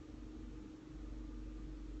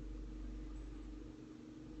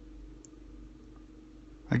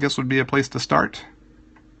 I guess would be a place to start.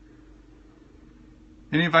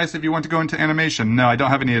 Any advice if you want to go into animation? No, I don't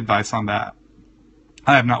have any advice on that.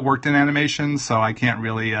 I have not worked in animation, so I can't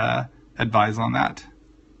really advise on that.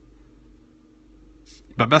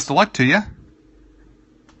 But best of luck to you.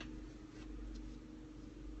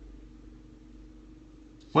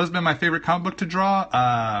 What has been my favorite comic book to draw?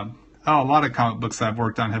 A lot of comic books I've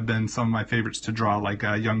worked on have been some of my favorites to draw, like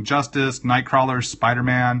Young Justice, Nightcrawler,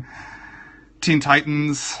 Spider-Man, Teen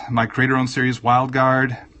Titans, my creator-owned series, Wild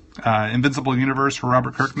Guard, Invincible Universe for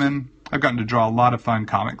Robert Kirkman. I've gotten to draw a lot of fun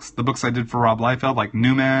comics. The books I did for Rob Liefeld, like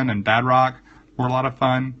Newman and Bad Rock, were a lot of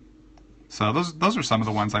fun. So those are some of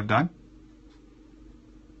the ones I've done.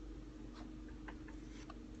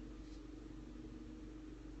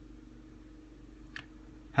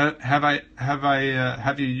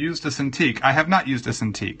 Have you used a Cintiq? I have not used a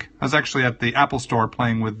Cintiq. I was actually at the Apple Store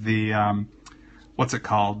playing with the what's it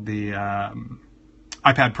called? The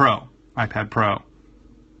iPad Pro. iPad Pro.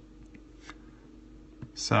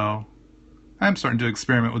 So I'm starting to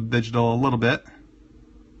experiment with digital a little bit.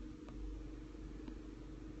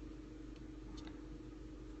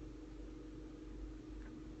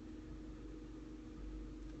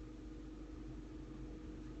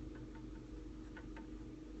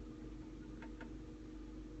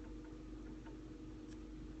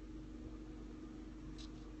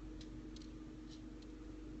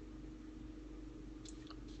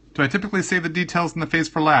 Do I typically save the details in the face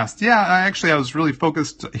for last? Yeah, I was really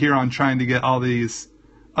focused here on trying to get all these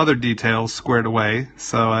other details squared away.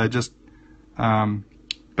 So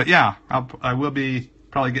but yeah, I will be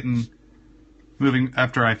probably moving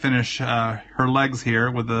after I finish her legs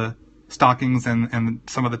here with the stockings and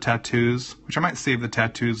some of the tattoos, which I might save the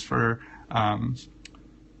tattoos for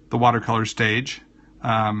the watercolor stage.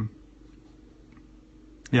 Yeah,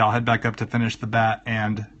 I'll head back up to finish the bat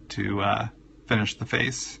and to finish the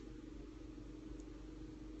face.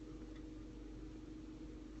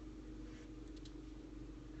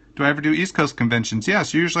 Do I ever do East Coast conventions?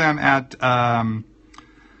 Yes, usually I'm at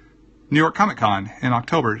New York Comic Con in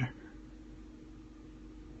October.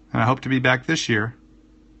 And I hope to be back this year.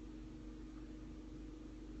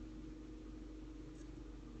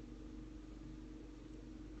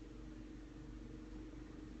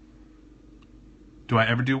 Do I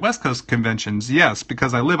ever do West Coast conventions? Yes,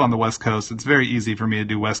 because I live on the West Coast, it's very easy for me to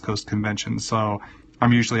do West Coast conventions. So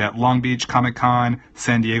I'm usually at Long Beach Comic Con,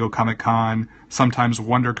 San Diego Comic Con, sometimes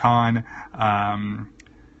WonderCon,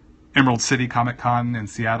 Emerald City Comic Con in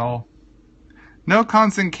Seattle. No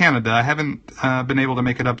cons in Canada. I haven't been able to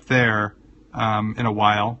make it up there in a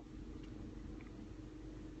while.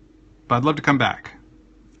 But I'd love to come back.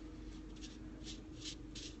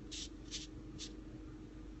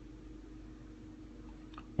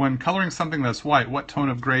 When coloring something that's white, what tone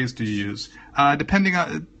of grays do you use? Depending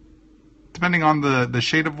on the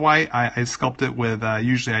shade of white, I sculpt it with,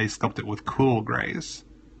 usually I sculpt it with cool grays.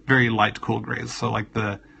 Very light cool grays, so like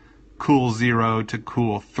the cool 0 to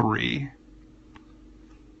cool 3.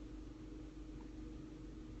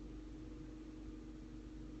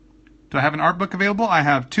 Do I have an art book available? I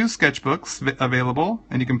have 2 sketchbooks available,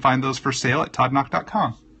 and you can find those for sale at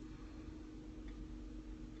toddnauck.com.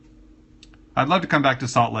 I'd love to come back to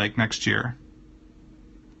Salt Lake next year.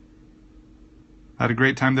 I had a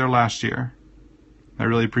great time there last year. I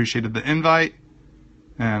really appreciated the invite,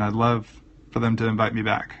 and I'd love for them to invite me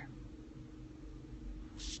back.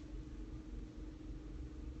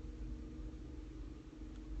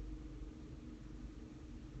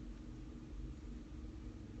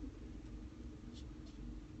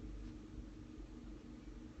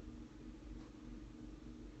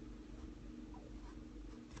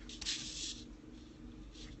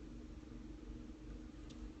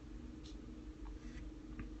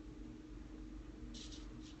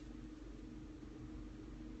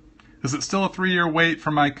 Is it still a 3-year wait for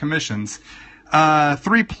my commissions?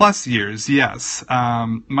 3+ years, yes.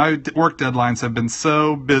 My work deadlines have been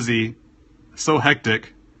so busy, so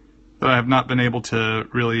hectic, that I have not been able to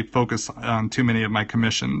really focus on too many of my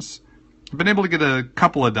commissions. I've been able to get a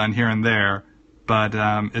couple of done here and there, but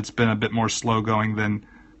it's been a bit more slow going than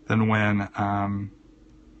when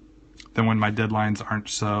my deadlines aren't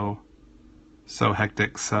so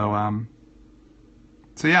hectic. So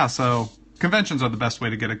yeah, so conventions are the best way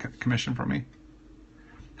to get a commission from me.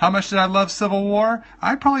 How much did I love Civil War?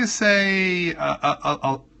 I'd probably say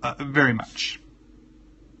very much.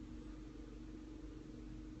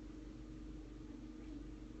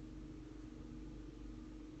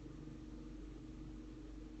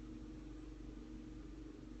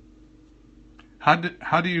 How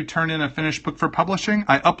do you turn in a finished book for publishing?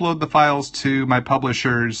 I upload the files to my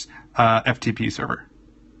publisher's FTP server.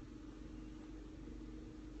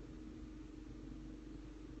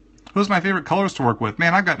 Who's my favorite colorist to work with?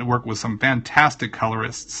 Man, I've gotten to work with some fantastic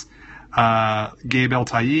colorists. Gabe El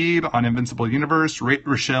Taib on Invincible Universe,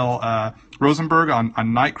 Rochelle Rosenberg on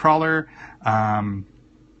Nightcrawler.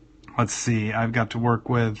 Let's see, I've got to work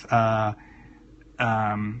with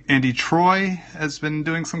Andy Troy has been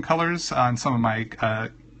doing some colors on some of my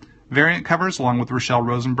variant covers, along with Rochelle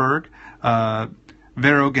Rosenberg. Vero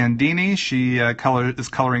Gandini, she is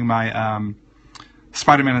coloring my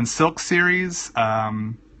Spider-Man and Silk series.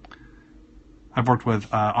 I've worked with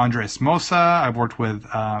Andres Mosa. I've worked with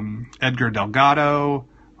Edgar Delgado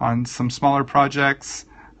on some smaller projects.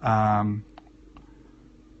 Let's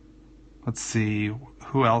see,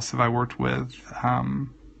 who else have I worked with?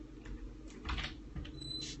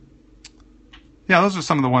 Yeah, those are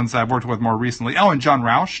some of the ones that I've worked with more recently. Oh, and John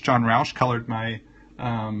Roush. John Roush colored my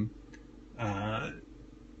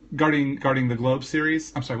Guarding the Globe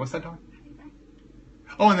series. I'm sorry, what's that, Don?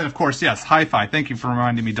 Oh, and then, of course, yes, Hi-Fi. Thank you for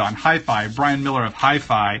reminding me, Don. Hi-Fi. Brian Miller of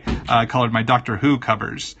Hi-Fi colored my Doctor Who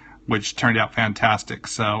covers, which turned out fantastic.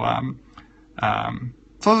 So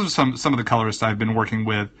those are some of the colorists I've been working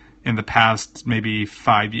with in the past maybe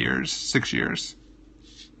 5 years, 6 years.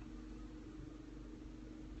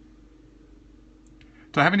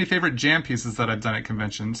 Do I have any favorite jam pieces that I've done at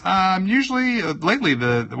conventions? Usually, lately,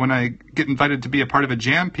 when I get invited to be a part of a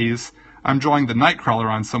jam piece, I'm drawing the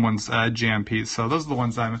Nightcrawler on someone's jam piece. So those are the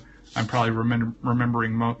ones I'm probably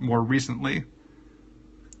remembering more recently.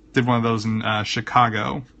 Did one of those in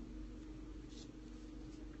Chicago.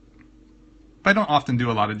 But I don't often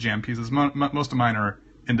do a lot of jam pieces. Most of mine are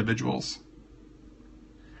individuals.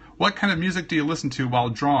 What kind of music do you listen to while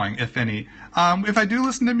drawing, if any? If I do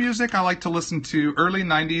listen to music, I like to listen to early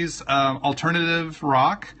 90s alternative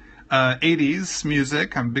rock, 80s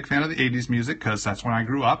music. I'm a big fan of the 80s music because that's when I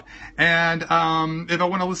grew up. And if I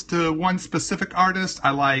want to listen to one specific artist,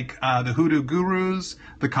 I like the Hoodoo Gurus,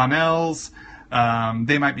 the Connells,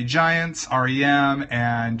 They Might Be Giants, REM,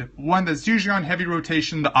 and one that's usually on heavy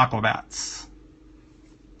rotation, the Aquabats.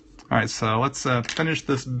 All right, so let's finish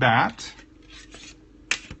this bat.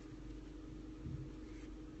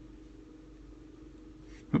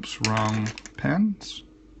 Oops, wrong pen.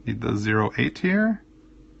 Need the 08 here.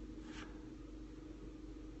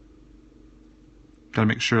 Got to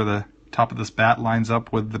make sure the top of this bat lines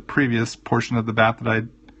up with the previous portion of the bat that I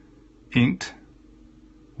inked.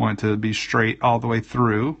 Want it to be straight all the way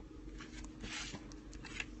through.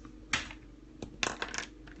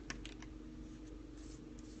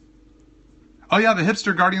 Oh yeah, the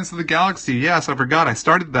Hipster Guardians of the Galaxy. Yes, I forgot. I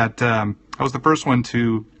started that. I was the first one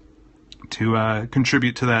to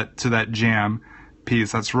contribute to that jam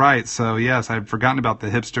piece. That's right. So yes, I'd forgotten about the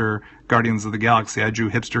Hipster Guardians of the Galaxy. I drew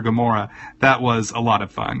Hipster Gamora. That was a lot of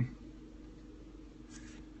fun.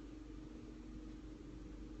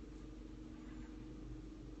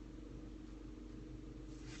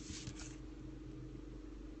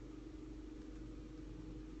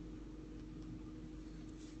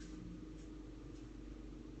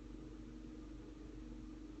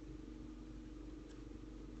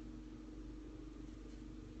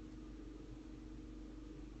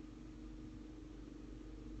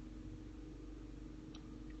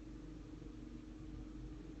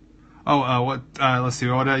 Oh, let's see,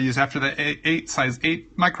 what I use after the size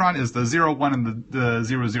 8 micron is the 01 and the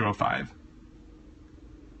 005.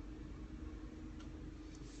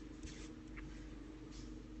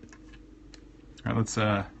 All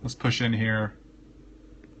right, let's push in here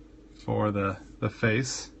for the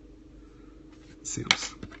face. Let's see,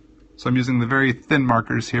 so I'm using the very thin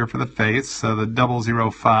markers here for the face, so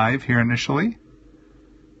the 005 here initially,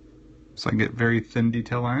 so I can get very thin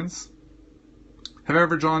detail lines. Have I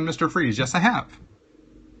ever drawn Mr. Freeze? Yes, I have.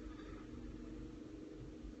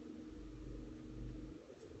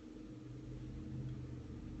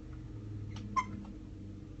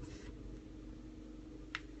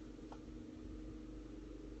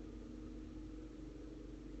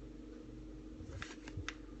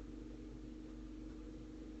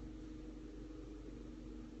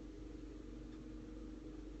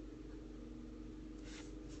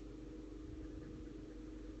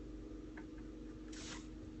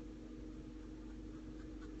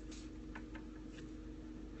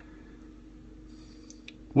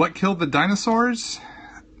 What killed the dinosaurs?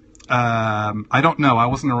 I don't know. I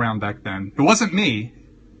wasn't around back then. It wasn't me.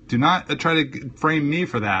 Do not try to frame me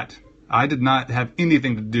for that. I did not have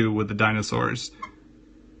anything to do with the dinosaurs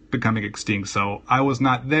becoming extinct. So I was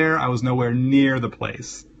not there. I was nowhere near the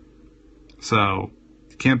place. So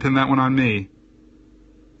you can't pin that one on me.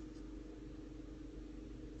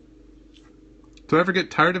 Do I ever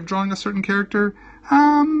get tired of drawing a certain character?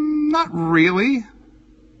 Not really.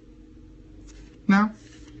 No.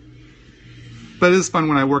 But it is fun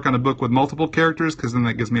when I work on a book with multiple characters, because then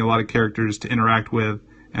that gives me a lot of characters to interact with,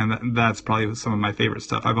 and that's probably some of my favorite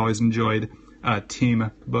stuff. I've always enjoyed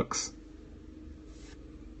team books.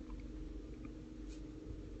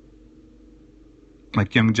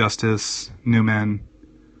 Like Young Justice, New Men.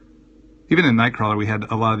 Even in Nightcrawler, we had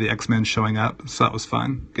a lot of the X-Men showing up, so that was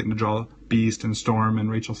fun, getting to draw Beast and Storm and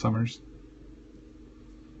Rachel Summers.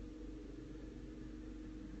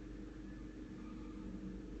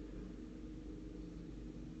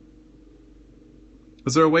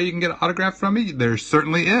 Is there a way you can get an autograph from me? There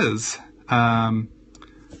certainly is.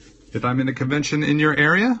 If I'm in a convention in your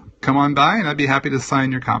area, come on by and I'd be happy to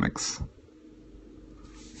sign your comics.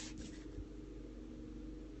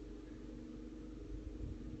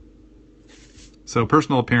 So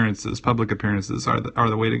personal appearances, public appearances are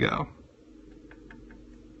the way to go.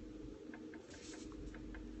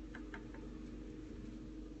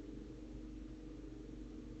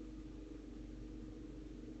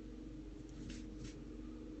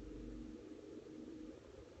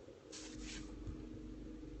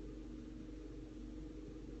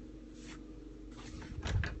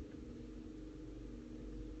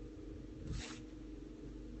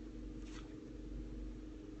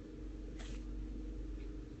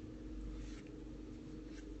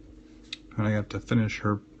 And I have to finish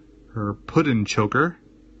her pudding choker.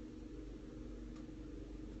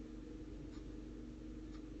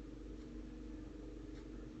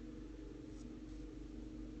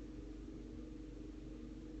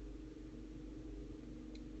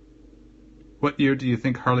 What year do you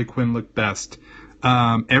think Harley Quinn looked best?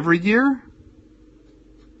 Every year?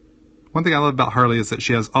 One thing I love about Harley is that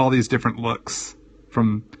she has all these different looks.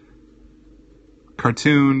 From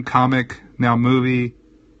cartoon, comic, now movie.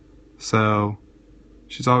 So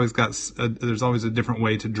she's always got, there's always a different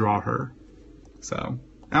way to draw her. So,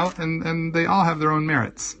 and they all have their own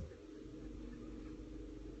merits.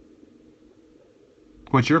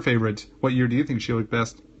 What's your favorite? What year do you think she looked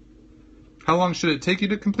best? How long should it take you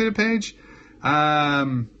to complete a page? I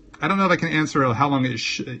don't know if I can answer how long it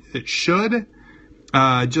should.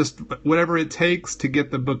 Just whatever it takes to get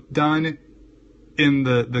the book done in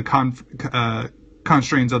the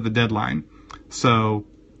constraints of the deadline. So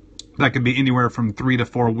that could be anywhere from 3 to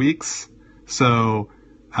 4 weeks. So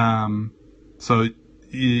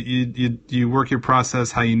you work your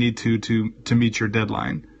process how you need to meet your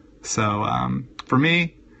deadline. So for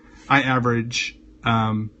me, I average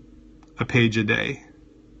a page a day,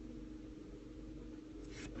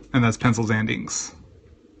 and that's pencils and inks.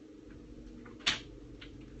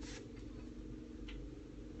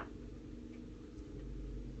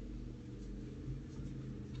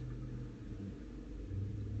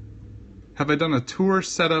 Have I done a tour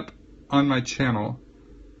setup on my channel?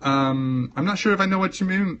 I'm not sure if I know what you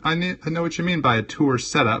mean. I know what you mean by a tour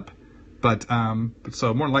setup, but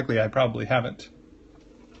so more than likely I probably haven't.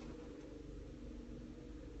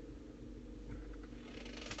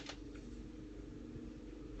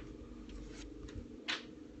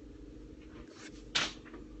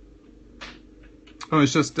 Oh,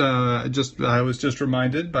 it's I was just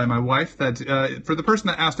reminded by my wife that for the person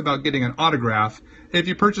that asked about getting an autograph, if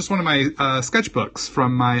you purchase one of my sketchbooks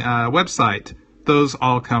from my website, those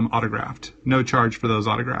all come autographed. No charge for those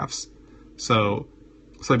autographs. So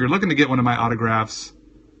if you're looking to get one of my autographs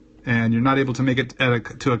and you're not able to make it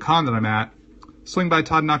to a con that I'm at, swing by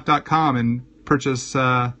toddnauck.com and purchase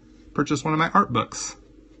one of my art books,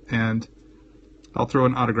 and I'll throw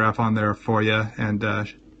an autograph on there for you, and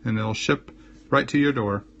it'll ship right to your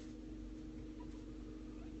door.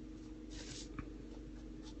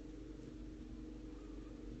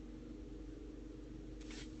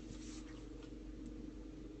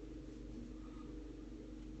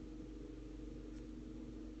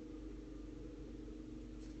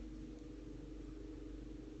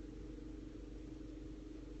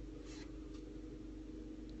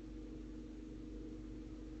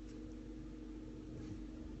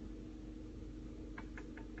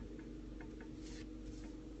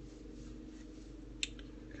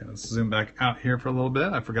 Let's zoom back out here for a little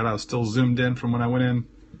bit. I forgot I was still zoomed in from when I went in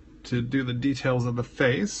to do the details of the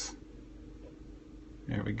face.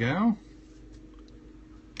 There we go.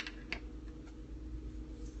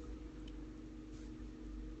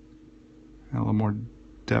 little more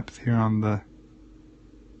depth here on the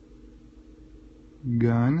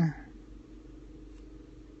gun.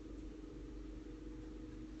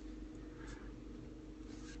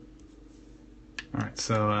 Alright,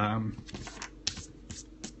 so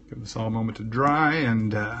give this all a moment to dry,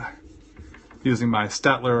 and using my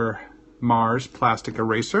Statler Mars plastic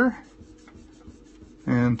eraser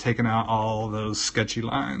and taking out all those sketchy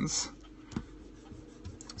lines.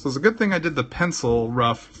 So it's a good thing I did the pencil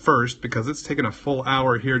rough first, because it's taken a full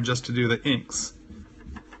hour here just to do the inks.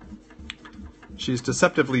 She's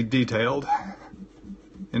deceptively detailed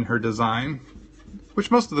in her design, which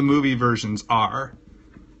most of the movie versions are.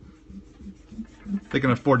 They can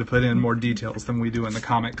afford to put in more details than we do in the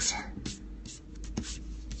comics,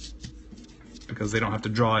 because they don't have to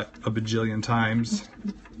draw it a bajillion times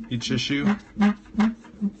each issue.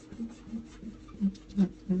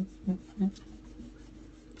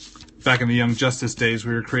 Back in the Young Justice days,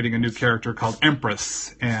 we were creating a new character called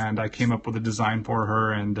Empress, and I came up with a design for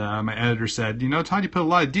her, and my editor said, you know, Todd, you put a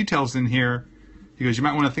lot of details in here. He goes, you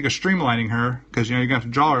might want to think of streamlining her, because, you know, you're going to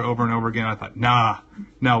have to draw her over and over again. I thought,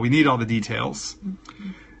 no, we need all the details.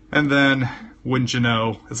 And then, wouldn't you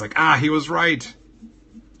know, it's like, he was right.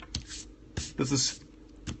 This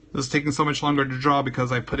is taking so much longer to draw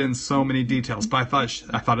because I put in so many details. But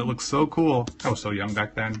I thought it looked so cool. I was so young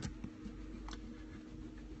back then.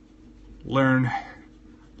 Learning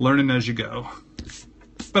as you go.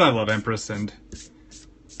 But I love Empress, and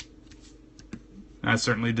I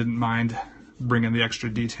certainly didn't mind bringing the extra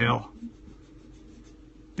detail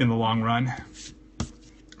in the long run.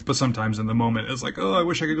 But sometimes in the moment it's like, oh, I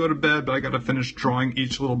wish I could go to bed, but I gotta finish drawing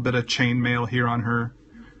each little bit of chainmail here on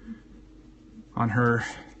her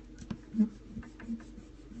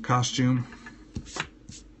costume.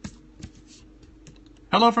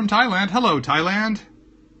 Hello from Thailand. Hello, Thailand.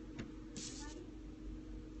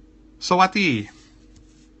 Sawati.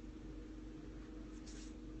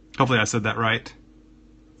 Hopefully I said that right.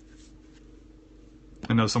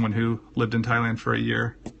 I know someone who lived in Thailand for a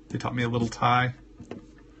year. They taught me a little Thai.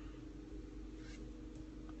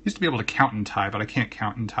 Used to be able to count in Thai, but I can't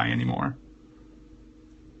count in Thai anymore.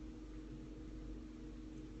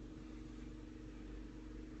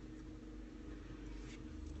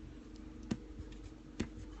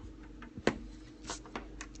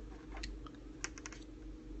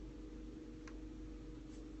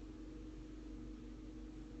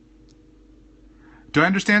 Do I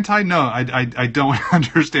understand Thai? No, I don't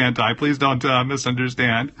understand Thai. Please don't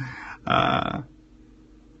misunderstand. I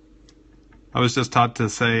was just taught to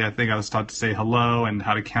say, I think I was taught to say hello and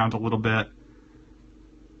how to count a little bit.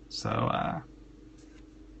 So,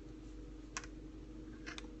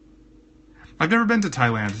 I've never been to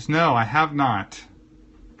Thailand. No, I have not.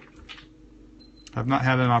 I've not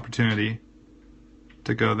had an opportunity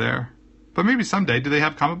to go there. But maybe someday. Do they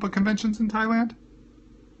have comic book conventions in Thailand?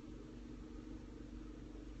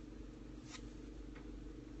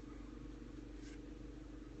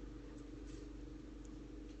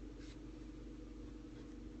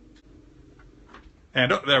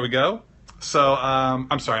 And oh, there we go. So,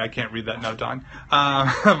 I'm sorry, I can't read that note, Don.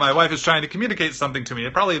 My wife is trying to communicate something to me.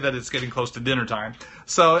 Probably that it's getting close to dinner time.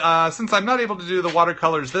 So, since I'm not able to do the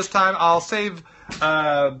watercolors this time, I'll save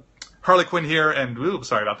Harley Quinn here, and ooh,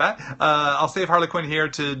 sorry about that. I'll save Harley Quinn here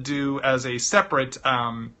to do as a separate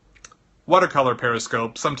watercolor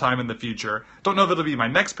Periscope sometime in the future. Don't know if it'll be my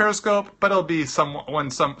next Periscope, but it'll be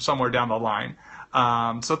somewhere down the line.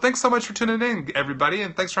 So thanks so much for tuning in, everybody,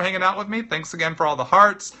 and thanks for hanging out with me. Thanks again for all the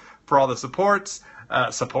hearts, for all the supports,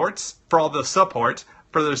 for all the support,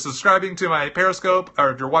 for the subscribing to my Periscope,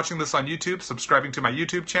 or if you're watching this on YouTube, subscribing to my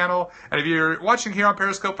YouTube channel. And if you're watching here on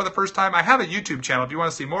Periscope for the first time, I have a YouTube channel. If you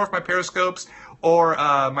want to see more of my Periscopes or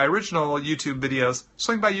my original YouTube videos,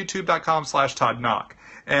 swing by youtube.com/Todd Nauck.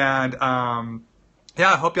 And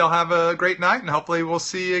yeah, I hope y'all have a great night, and hopefully we'll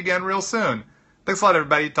see you again real soon. Thanks a lot,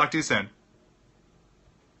 everybody. Talk to you soon.